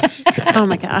 Oh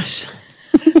my gosh.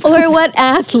 Or what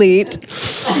athlete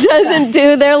doesn't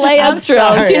do their layup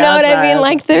drills? You know what I mean?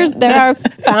 Like, there are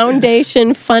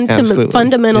foundation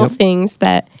fundamental things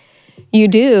that you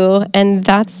do, and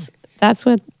that's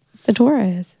what the Torah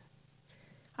is.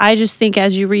 I just think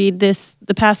as you read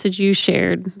the passage you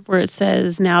shared, where it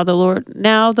says, now the Lord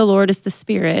is the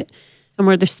Spirit, and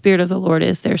where the Spirit of the Lord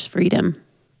is, there's freedom.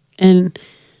 And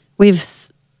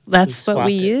that's what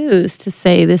we use to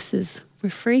say we're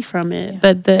free from it. Yeah.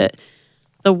 But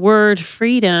the word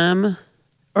freedom,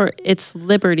 or it's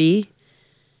liberty,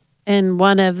 and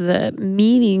one of the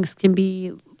meanings can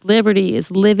be liberty is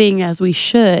living as we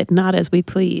should, not as we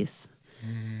please.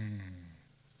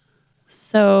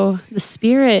 So the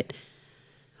Spirit,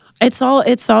 it's all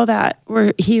that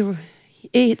where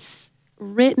it's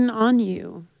written on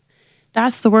you.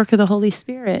 That's the work of the Holy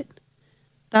Spirit.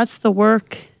 That's the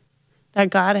work that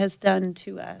God has done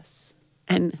to us.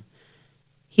 And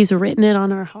he's written it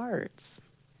on our hearts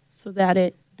so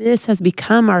that this has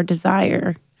become our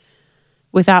desire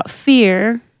without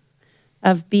fear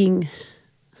of being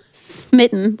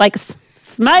smitten, like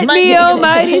smite me, oh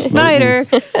mighty smiter.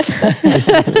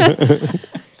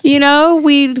 We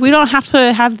don't have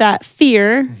to have that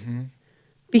fear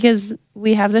because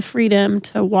we have the freedom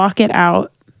to walk it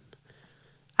out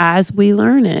as we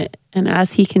learn it and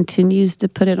as he continues to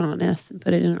put it on us and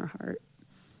put it in our heart.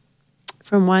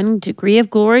 From one degree of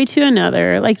glory to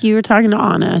another, like you were talking to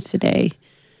Anna today,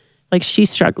 like she's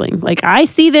struggling. Like, I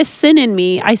see this sin in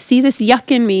me. I see this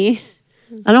yuck in me.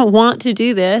 I don't want to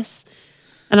do this.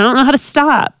 And I don't know how to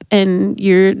stop. And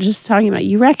you're just talking about,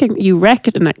 you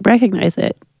recognize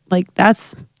it. Like,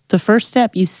 that's the first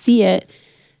step. You see it.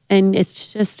 And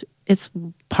it's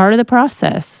part of the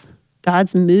process.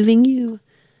 God's moving you.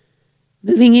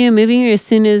 As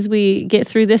soon as we get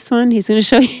through this one, he's going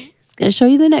to show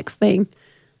you the next thing.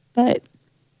 But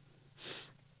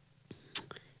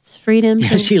it's freedom.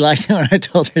 Yeah, she liked it when I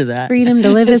told her that. Freedom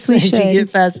to live as we should. You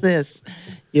get past this,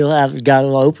 God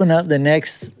will open up the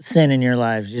next sin in your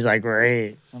life. She's like,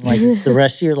 great. I'm like, it's the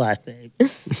rest of your life, babe.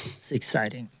 It's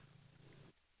exciting.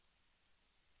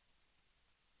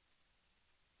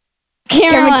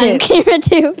 Camera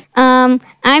 2.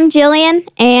 I'm Jillian,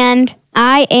 and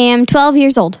I am 12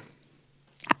 years old.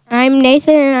 I'm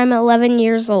Nathan, and I'm 11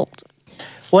 years old.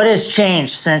 What has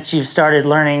changed since you've started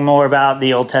learning more about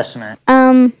the Old Testament?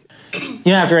 Um, You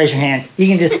don't have to raise your hand. You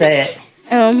can just say it.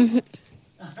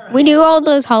 We do all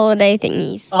those holiday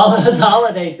thingies. All those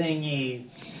holiday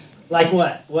thingies. Like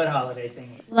what? What holiday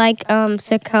thingies? Like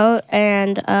Sukkot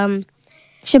and the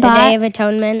Shabbat. Day of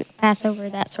Atonement, Passover,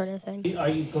 that sort of thing. Are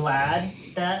you glad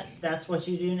that that's what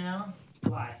you do now?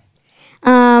 Why?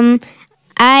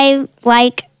 I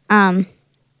like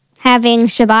having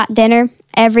Shabbat dinner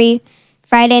every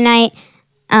Friday night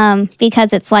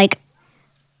because it's like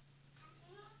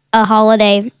a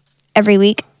holiday every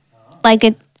week. Like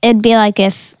it'd be like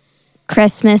if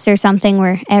Christmas or something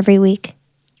were every week.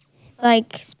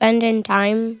 Like spending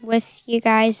time with you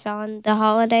guys on the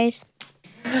holidays.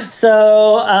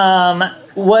 So, how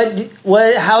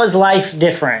is life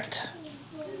different?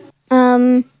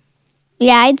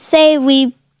 Yeah, I'd say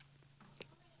we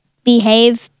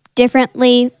behave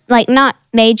differently, like not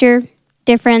major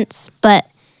difference, but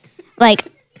like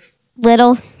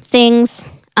little things.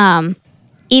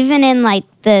 Even in like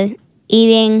the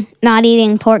not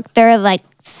eating pork, there are like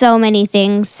so many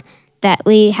things that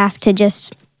we have to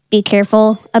just be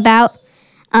careful about.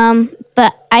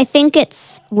 But I think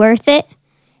it's worth it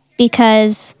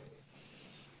because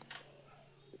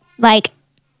like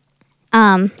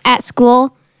at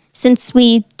school, since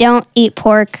we don't eat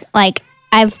pork, like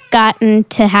I've gotten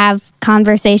to have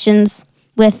conversations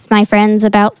with my friends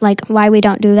about like why we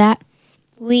don't do that.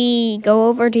 We go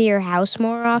over to your house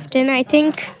more often, I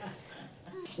think.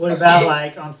 What about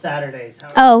like on Saturdays?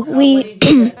 Oh, what do you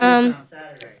do that's different on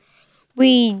Saturdays?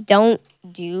 We don't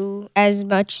do as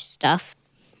much stuff.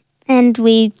 And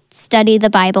we study the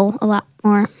Bible a lot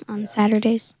more on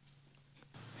Saturdays.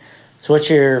 So, what's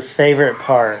your favorite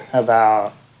part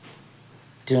about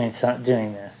doing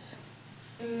this?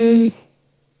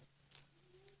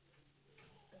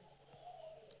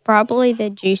 Probably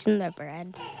the juice and the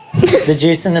bread. The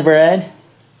juice and the bread?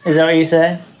 Is that what you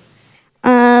said?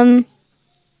 Sukkot.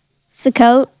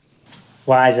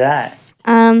 Why is that?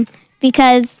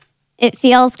 Because it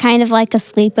feels kind of like a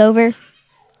sleepover.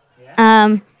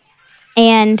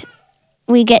 And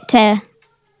we get to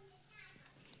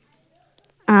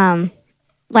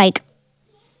like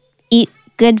eat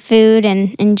good food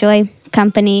and enjoy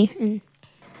company.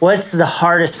 What's the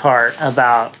hardest part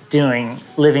about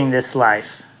living this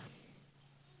life?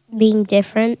 Being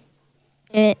different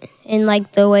in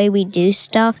like the way we do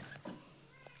stuff.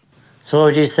 So what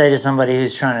would you say to somebody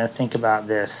who's trying to think about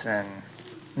this and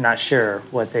not sure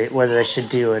whether they should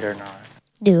do it or not?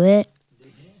 Do it.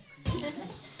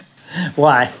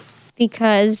 Why?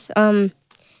 Because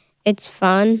it's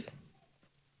fun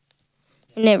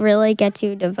and it really gets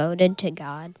you devoted to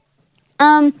God.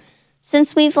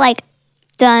 Since we've like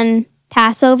done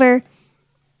Passover,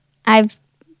 we've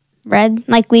read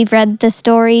the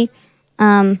story,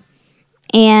 and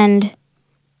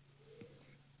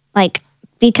like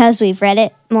because we've read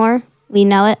it more, we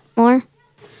know it more.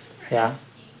 Yeah.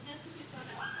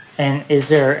 And is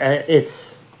there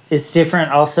it's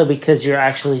different also because you're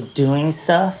actually doing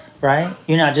stuff, right?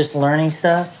 You're not just learning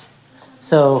stuff.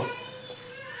 So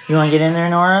you want to get in there,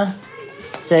 Nora?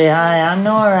 Say hi, I'm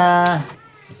Nora.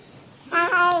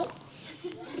 Hi.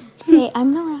 Say Hi,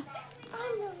 I'm Nora.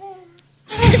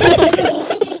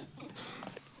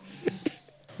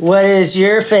 What is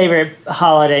your favorite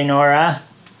holiday, Nora?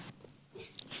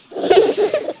 You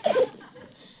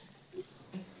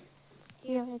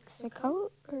know, it's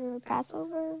Sukkot or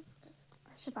Passover or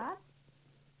Shabbat.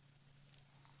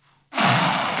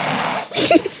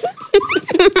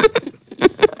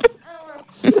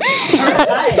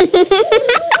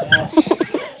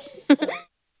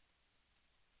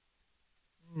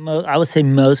 I would say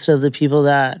most of the people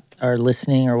that are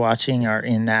listening or watching are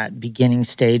in that beginning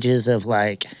stages of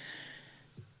like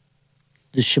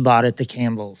the Shabbat at the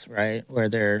Campbells, right? Where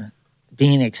they're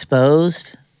being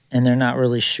exposed and they're not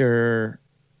really sure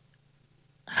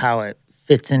how it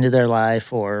fits into their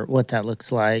life or what that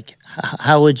looks like.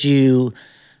 How would you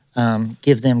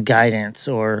give them guidance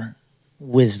or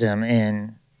wisdom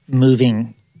in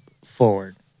moving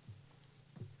forward?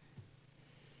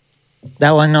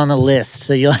 That wasn't on the list,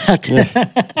 so you'll have to.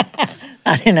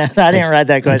 I didn't write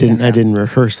that question. I didn't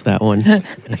rehearse that one.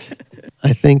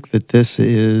 I think that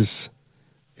it's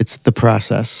the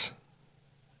process.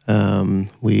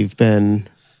 We've been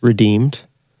redeemed,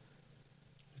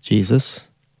 Jesus,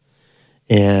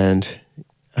 and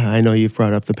I know you've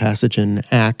brought up the passage in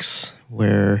Acts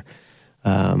where,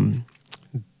 what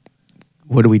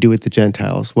do we do with the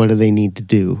Gentiles? What do they need to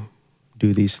do?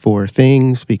 Do these 4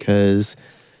 things because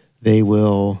they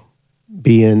will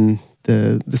be in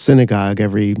the synagogue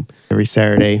every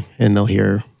Saturday and they'll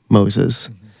hear Moses.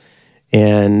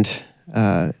 And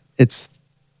that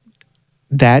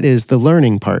is the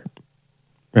learning part,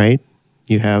 right?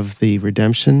 You have the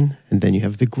redemption and then you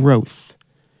have the growth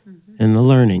and the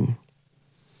learning.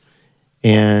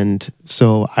 And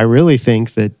so I really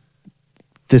think that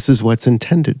this is what's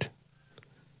intended.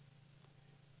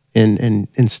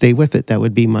 And stay with it. That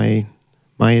would be my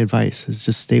advice, is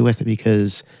just stay with it,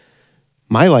 because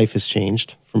my life has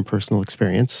changed from personal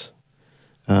experience.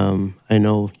 I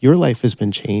know your life has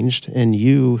been changed, and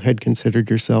you had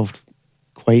considered yourself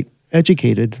quite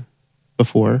educated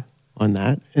before on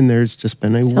that, and there's just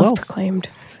been a wealth. Self-proclaimed.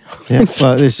 Yeah,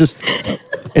 well,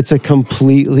 it's a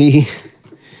completely,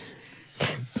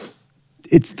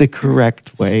 it's the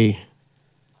correct way,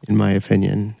 in my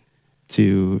opinion,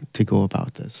 to go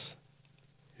about this,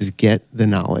 is get the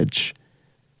knowledge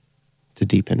to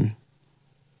deepen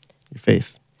your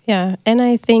faith. Yeah, and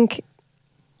I think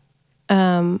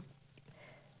there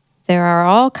are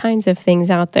all kinds of things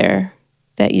out there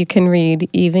that you can read.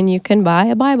 Even you can buy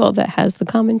a Bible that has the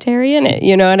commentary in it.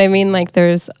 You know what I mean? Like,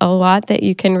 there's a lot that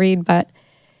you can read, but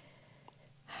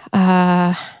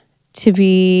to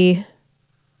be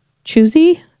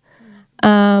choosy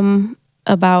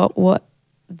about what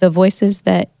the voices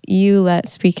that you let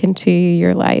speak into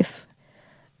your life,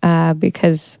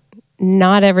 because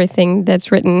not everything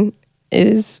that's written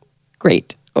is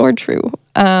great or true.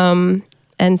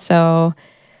 And so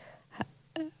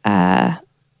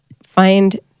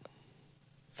find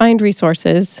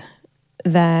resources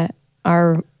that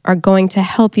are going to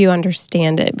help you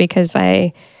understand it, because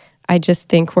I just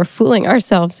think we're fooling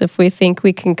ourselves if we think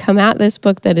we can come at this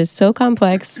book that is so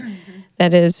complex,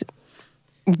 that is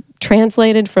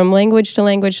translated from language to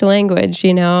language to language,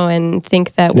 you know, and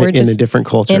think that we're just in a different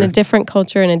culture,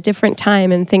 in a different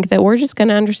time, and think that we're just going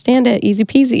to understand it easy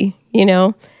peasy, you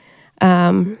know,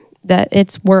 that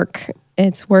it's work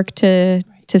to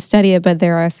study it, but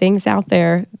there are things out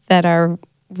there that are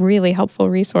really helpful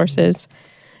resources.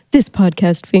 This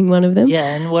podcast being one of them.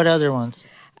 Yeah, and what other ones?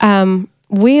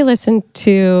 We listen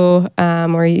to,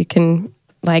 or you can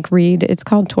read, it's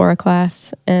called Torah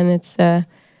Class, and it's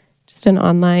just an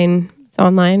online,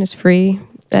 it's free.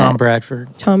 Tom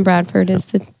Bradford. Tom Bradford is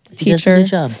the He does a teacher. good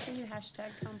job.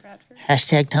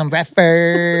 Hashtag Tom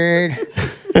Bradford.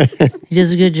 He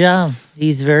does a good job.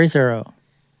 He's very thorough.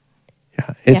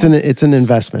 Yeah, it's an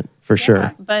investment for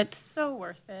sure. But so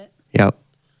worth it. Yep.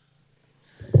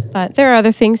 But there are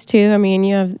other things too. I mean,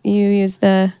 you use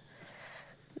the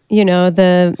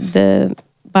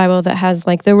Bible that has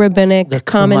like the rabbinic The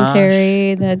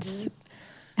commentary. That's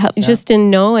just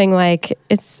in knowing, like,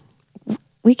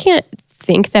 we can't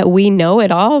think that we know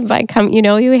it all by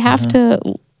you have to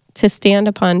stand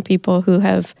upon people who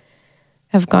have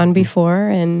gone before.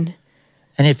 And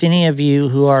if any of you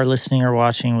who are listening or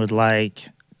watching would like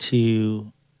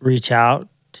to reach out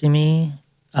to me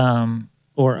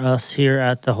or us here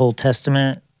at The Whole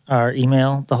Testament, our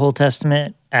email,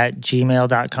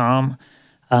 thewholetestament@gmail.com.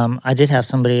 I did have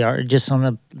somebody just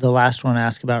on the last one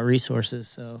ask about resources.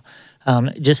 So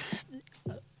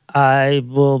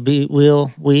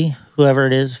whoever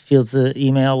it is feels the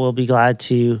email, will be glad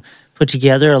to put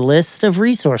together a list of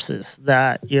resources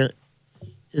that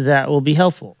will be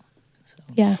helpful.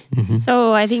 Yeah.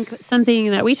 So I think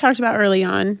something that we talked about early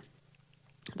on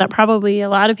that probably a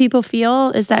lot of people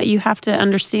feel is that you have to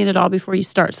understand it all before you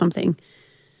start something.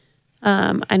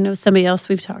 I know somebody else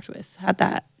we've talked with had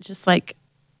that just like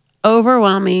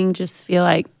overwhelming, just feel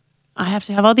like I have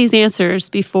to have all these answers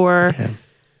before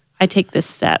I take this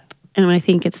step. And I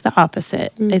think it's the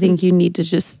opposite. I think you need to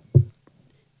just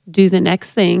do the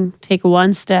next thing, take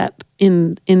one step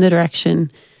in the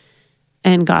direction,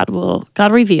 and God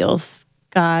reveals,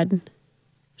 God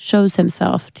shows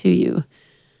himself to you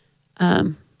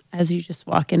as you just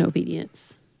walk in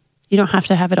obedience. You don't have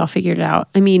to have it all figured out.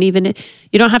 I mean, you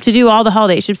don't have to do all the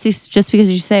holidays just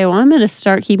because you say, well, I'm going to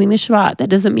start keeping the Shavuot. That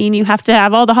doesn't mean you have to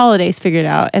have all the holidays figured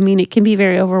out. I mean, it can be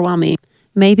very overwhelming.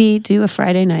 Maybe do a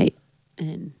Friday night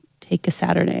and take a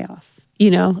Saturday off,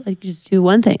 like just do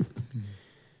one thing.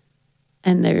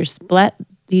 And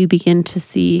you begin to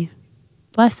see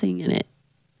blessing in it.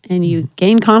 And you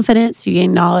gain confidence, you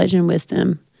gain knowledge and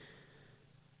wisdom.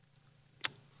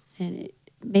 And it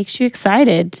makes you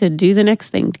excited to do the next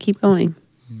thing, to keep going.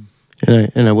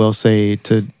 And I will say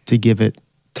to give it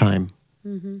time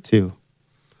too.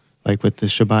 Like with the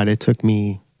Shabbat, it took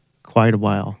me quite a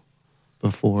while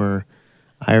before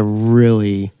I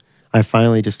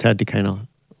finally just had to kind of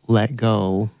let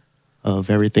go of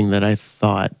everything that I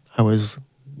thought I was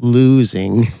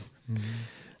losing.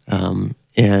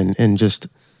 And just,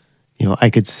 I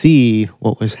could see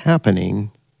what was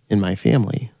happening in my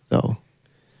family, though.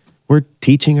 We're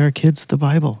teaching our kids the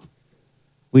Bible.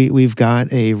 We've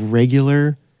got a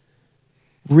regular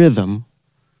rhythm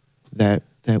that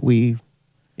we,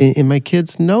 and my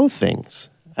kids know things.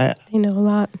 They know a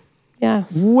lot. Yeah.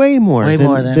 Way more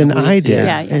than I did.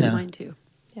 Yeah, mine too.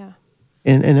 Yeah.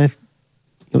 And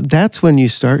that's when you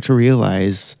start to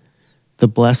realize the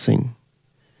blessing.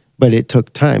 But it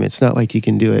took time. It's not like you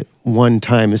can do it one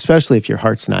time, especially if your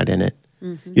heart's not in it.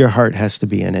 Your heart has to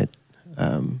be in it.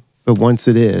 But once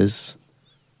it is,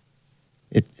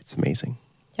 it's amazing.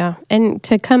 Yeah. And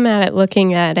to come at it,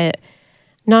 looking at it,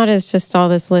 not as just all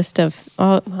this list of,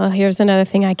 here's another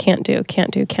thing I can't do.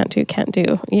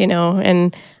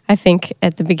 And I think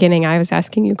at the beginning I was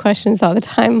asking you questions all the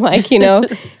time, like, do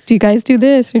you guys do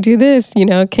this or do this?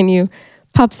 Can you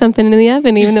pop something in the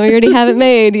oven even though you already have it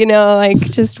made? Like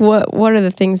just what are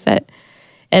the things that,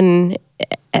 and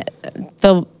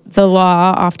the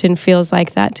law often feels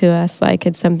like that to us, like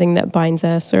it's something that binds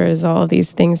us or is all of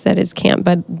these things that it can't.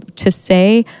 But to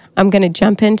say, I'm going to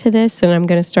jump into this and I'm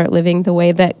going to start living the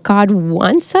way that God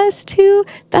wants us to,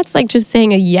 that's like just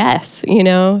saying a yes,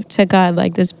 to God,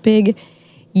 like this big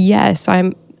yes.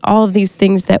 I'm all of these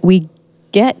things that we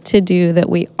get to do, that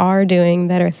we are doing,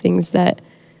 that are things that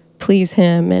please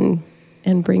him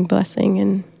and bring blessing.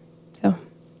 And so.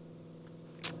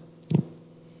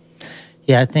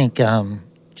 Yeah, I think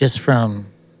just from,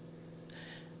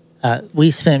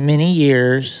 we spent many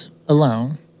years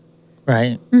alone,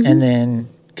 right? And then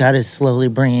God is slowly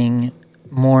bringing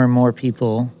more and more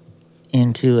people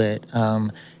into it.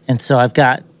 And so I've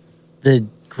got the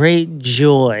great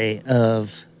joy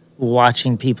of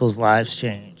watching people's lives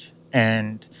change.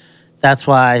 And that's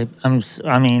why that's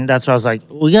why I was like,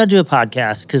 we got to do a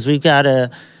podcast because we've got to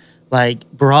like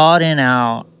broaden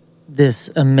out this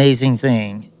amazing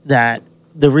thing that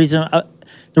the reason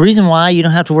why you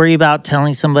don't have to worry about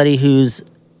telling somebody who's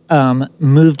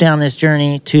moved down this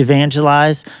journey to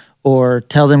evangelize or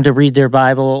tell them to read their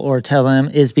Bible or tell them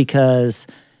is because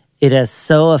it has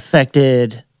so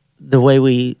affected the way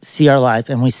we see our life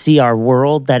and we see our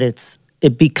world that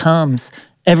it becomes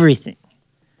everything.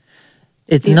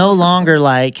 It's no longer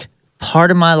like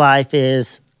part of my life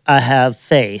is I have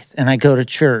faith and I go to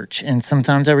church and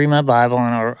sometimes I read my Bible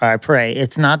and I pray.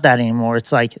 It's not that anymore.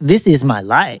 It's like, this is my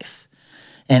life.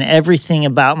 And everything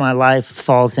about my life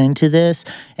falls into this.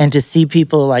 And to see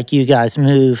people like you guys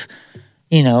move,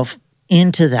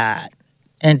 into that.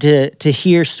 And to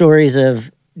hear stories of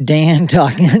Dan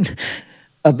talking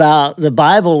about the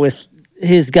Bible with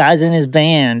his guys in his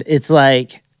band, it's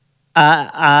like,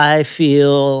 I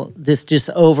feel this just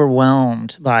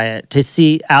overwhelmed by it. To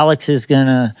see Alex is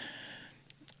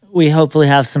we hopefully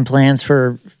have some plans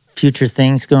for future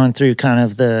things going through kind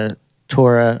of the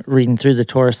Torah, reading through the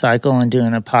Torah cycle and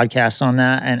doing a podcast on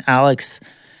that. And Alex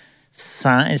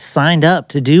signed up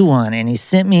to do one and he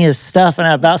sent me his stuff and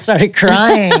I about started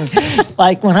crying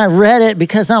like when I read it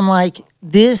because I'm like,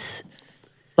 this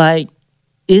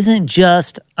isn't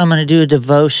just I'm going to do a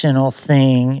devotional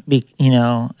thing,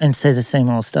 and say the same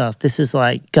old stuff. This is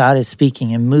like God is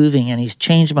speaking and moving, and He's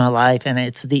changed my life, and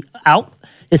it's the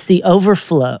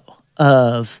overflow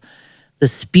of the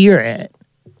Spirit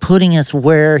putting us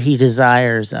where He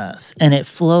desires us, and it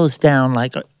flows down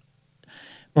like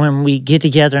when we get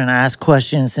together and ask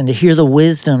questions and to hear the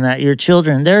wisdom that your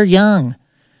children, they're young,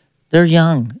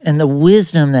 and the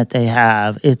wisdom that they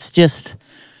have,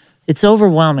 it's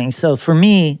overwhelming. So for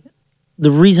me,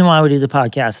 the reason why we do the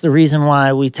podcast, the reason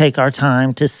why we take our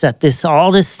time to set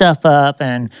all this stuff up,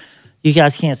 and you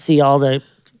guys can't see all the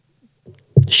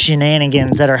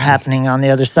shenanigans that are happening on the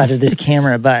other side of this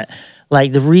camera, but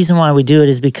like the reason why we do it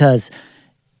is because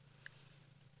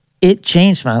it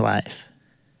changed my life.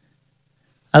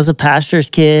 I was a pastor's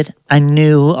kid. I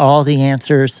knew all the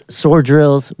answers, sword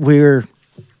drills.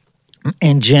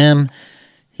 And Jim,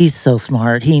 he's so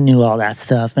smart. He knew all that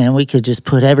stuff, man. We could just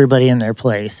put everybody in their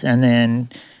place. And then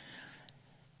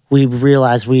we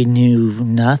realized we knew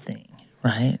nothing,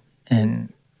 right?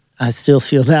 And I still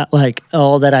feel that like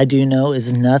all that I do know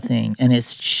is nothing. And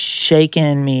it's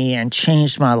shaken me and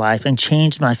changed my life and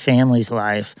changed my family's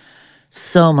life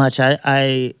so much.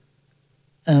 I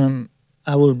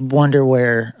would wonder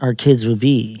where our kids would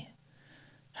be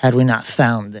had we not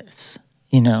found this,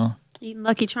 you know? Eating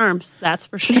Lucky Charms, that's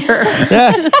for sure.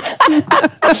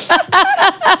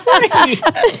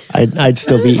 I'd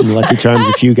still be eating Lucky Charms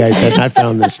if you guys had not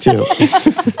found this too.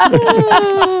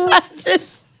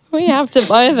 We have to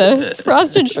buy the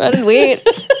frosted shredded wheat.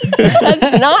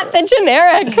 That's not the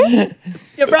generic.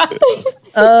 You brought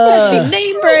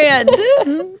name brand.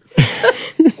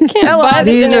 Can't buy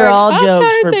the These are generic all Pop-Tarts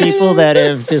jokes for anymore. people that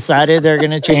have decided they're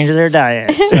going to change their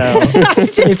diet. So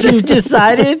if you've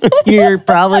decided, you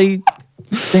probably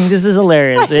think this is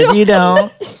hilarious. If you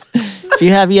don't, if you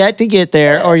have yet to get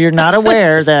there, or you're not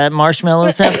aware that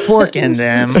marshmallows have pork in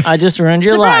them, I just ruined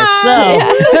your life.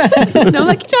 So No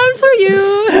Lucky Charms for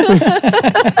you.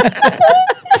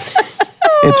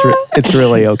 It's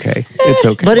really okay. It's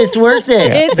okay. but it's worth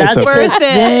it. It's That's worth the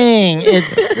it. thing.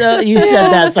 It's you said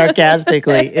that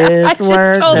sarcastically. It's I just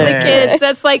worth told it. the kids,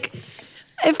 that's like,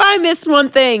 if I missed one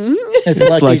thing, It's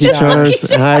It's Lucky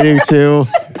Charms. I do too,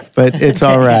 but it's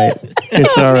all right.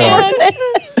 It's all right.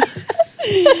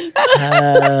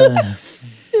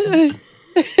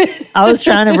 I was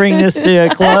trying to bring this to a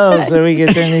close so we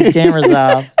could turn these cameras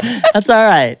off. That's all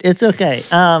right. It's okay.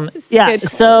 Yeah. good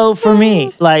So for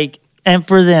me, like, and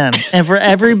for them, and for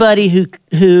everybody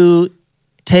who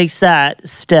takes that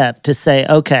step to say,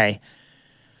 okay,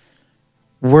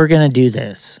 we're gonna do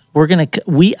this.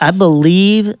 I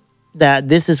believe that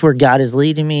this is where God is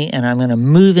leading me, and I'm gonna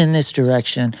move in this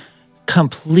direction.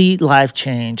 Complete life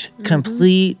change.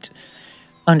 Complete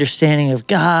understanding of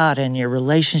God and your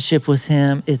relationship with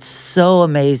Him. It's so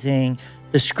amazing.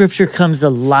 The Scripture comes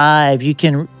alive. You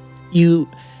can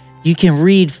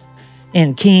read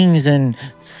in Kings and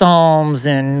Psalms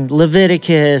and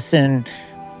Leviticus and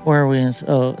where are we in?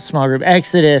 Oh, small group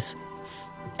Exodus.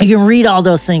 You can read all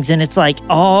those things, and it's like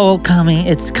all coming.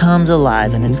 It comes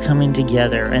alive and it's coming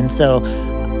together. And so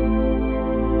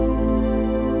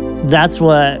that's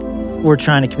what we're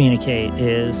trying to communicate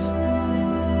is.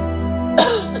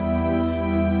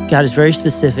 God is very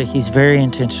specific, He's very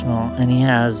intentional, and He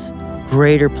has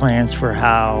greater plans for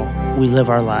how we live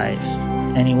our life.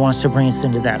 And He wants to bring us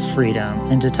into that freedom.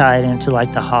 And to tie it into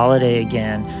like the holiday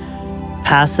again,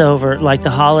 Passover, like the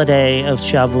holiday of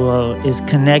Shavuot, is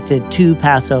connected to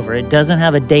Passover. It doesn't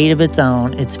have a date of its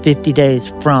own. It's 50 days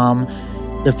from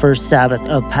the first Sabbath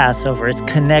of Passover. It's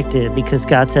connected because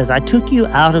God says, I took you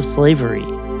out of slavery.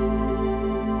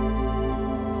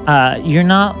 You're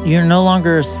no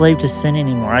longer a slave to sin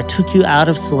anymore. I took you out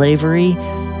of slavery,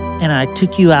 and I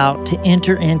took you out to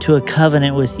enter into a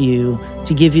covenant with you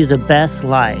to give you the best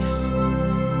life.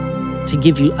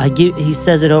 He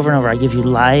says it over and over, I give you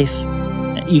life.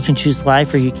 You can choose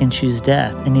life or you can choose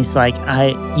death. And He's like,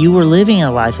 you were living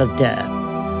a life of death.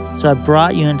 So I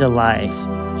brought you into life.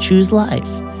 Choose life.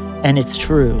 And it's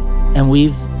true. And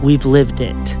we've lived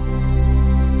it.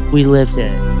 We lived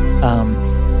it.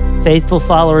 Faithful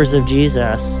followers of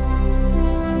Jesus,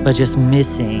 but just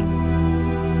missing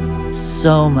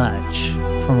so much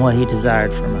from what He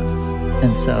desired from us.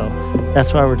 And so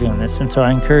that's why we're doing this. And so I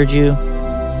encourage you,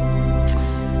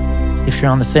 if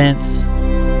you're on the fence,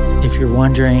 if you're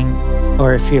wondering,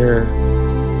 or if you're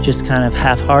just kind of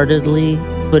half-heartedly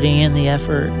putting in the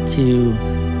effort to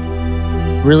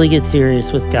really get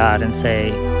serious with God and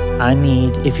say,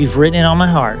 if you've written it on my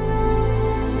heart,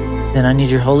 then I need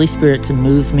your Holy Spirit to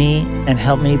move me and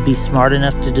help me be smart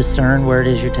enough to discern where it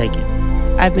is you're taking.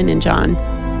 I've been in John,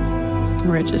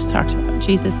 where it just talked about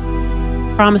Jesus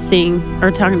promising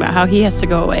or talking about how He has to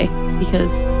go away,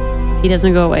 because if He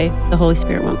doesn't go away, the Holy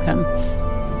Spirit won't come.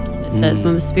 And it says,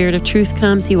 when the Spirit of truth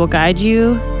comes, He will guide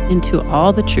you into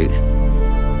all the truth.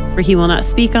 For He will not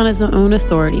speak on His own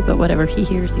authority, but whatever He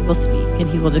hears, He will speak, and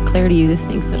He will declare to you the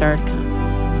things that are to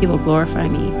come. He will glorify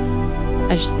me.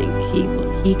 I just think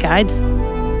he guides.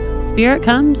 Spirit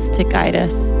comes to guide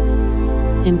us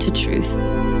into truth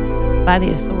by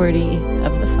the authority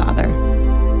of the Father.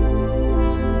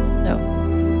 So,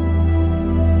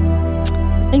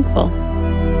 thankful.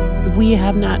 We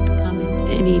have not come into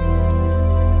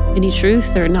any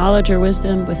truth or knowledge or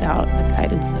wisdom without the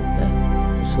guidance of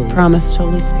the promised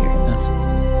Holy Spirit.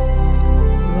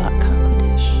 Ruach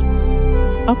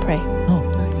HaKodesh. I'll pray. Oh,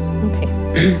 nice. Okay.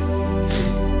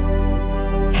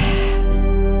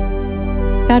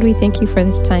 God, we thank you for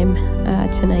this time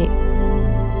tonight.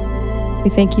 We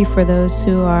thank you for those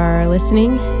who are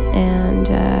listening and,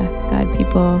 God,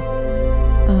 people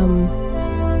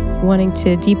wanting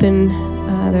to deepen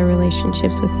their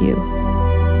relationships with you.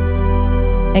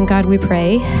 And God, we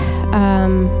pray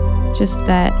just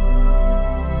that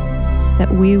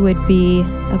we would be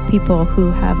a people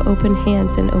who have open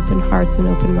hands and open hearts and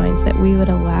open minds, that we would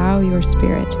allow your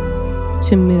Spirit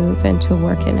to move and to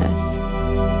work in us.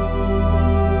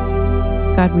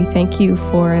 God, we thank you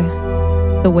for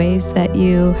the ways that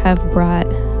you have brought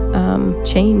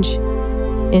change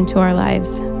into our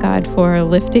lives. God, for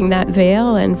lifting that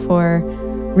veil and for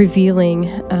revealing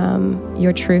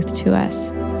your truth to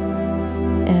us.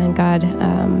 And God,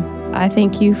 I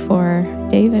thank you for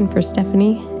Dave and for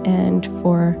Stephanie and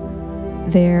for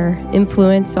their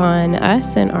influence on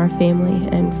us and our family,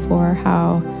 and for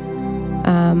how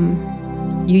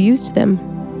you used them.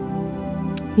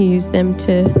 You used them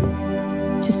to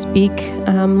speak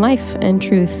life and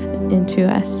truth into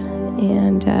us.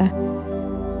 And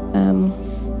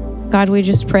God, we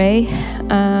just pray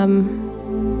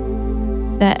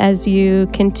that as you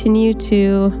continue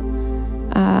to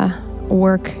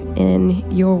work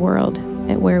in your world,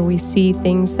 where we see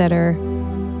things that are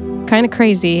kind of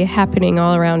crazy happening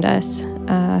all around us,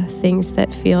 things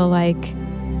that feel like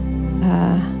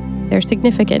they're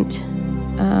significant,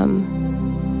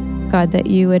 God, that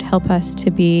you would help us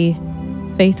to be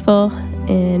faithful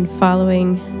in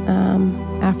following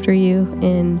after you,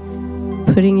 in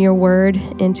putting your word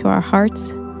into our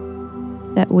hearts,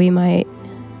 that we might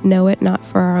know it not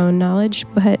for our own knowledge,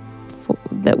 but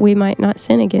that we might not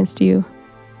sin against you,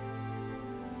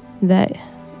 that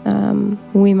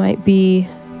we might be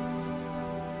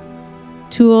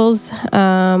tools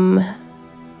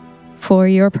for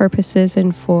your purposes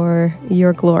and for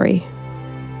your glory.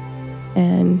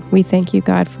 And we thank you,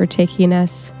 God, for taking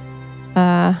us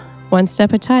one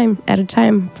step at a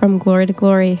time from glory to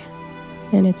glory.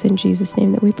 And it's in Jesus'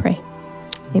 name that we pray.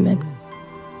 Amen.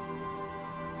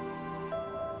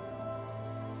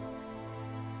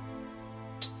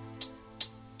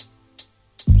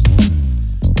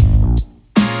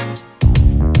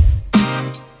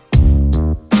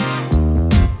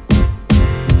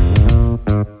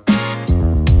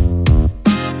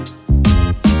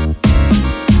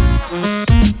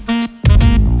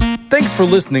 Thanks for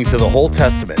listening to The Whole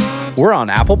Testament. We're on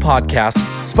Apple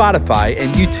Podcasts, Spotify,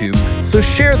 and YouTube, so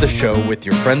share the show with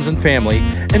your friends and family,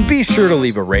 and be sure to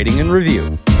leave a rating and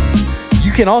review.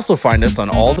 You can also find us on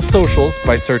all the socials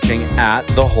by searching at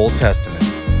The Whole Testament.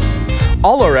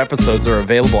 All our episodes are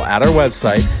available at our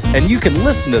website, and you can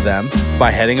listen to them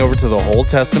by heading over to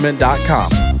thewholetestament.com.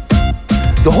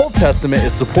 The Whole Testament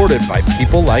is supported by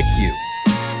people like you.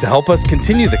 To help us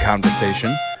continue the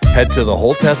conversation, head to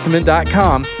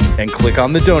thewholetestament.com and click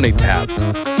on the Donate tab.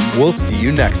 We'll see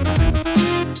you next time.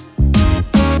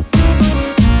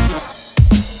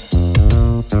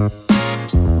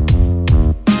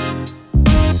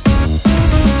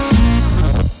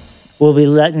 We'll be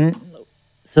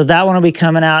so that one will be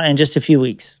coming out in just a few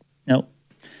weeks. Nope.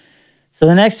 So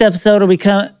the next episode will be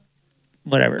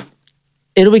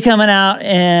it'll be coming out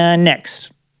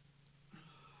next.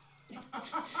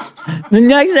 The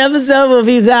next episode will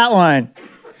be that one.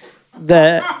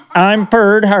 I'm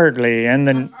Perd Hartley, and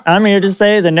then I'm here to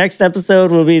say the next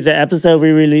episode will be the episode we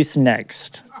release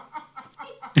next.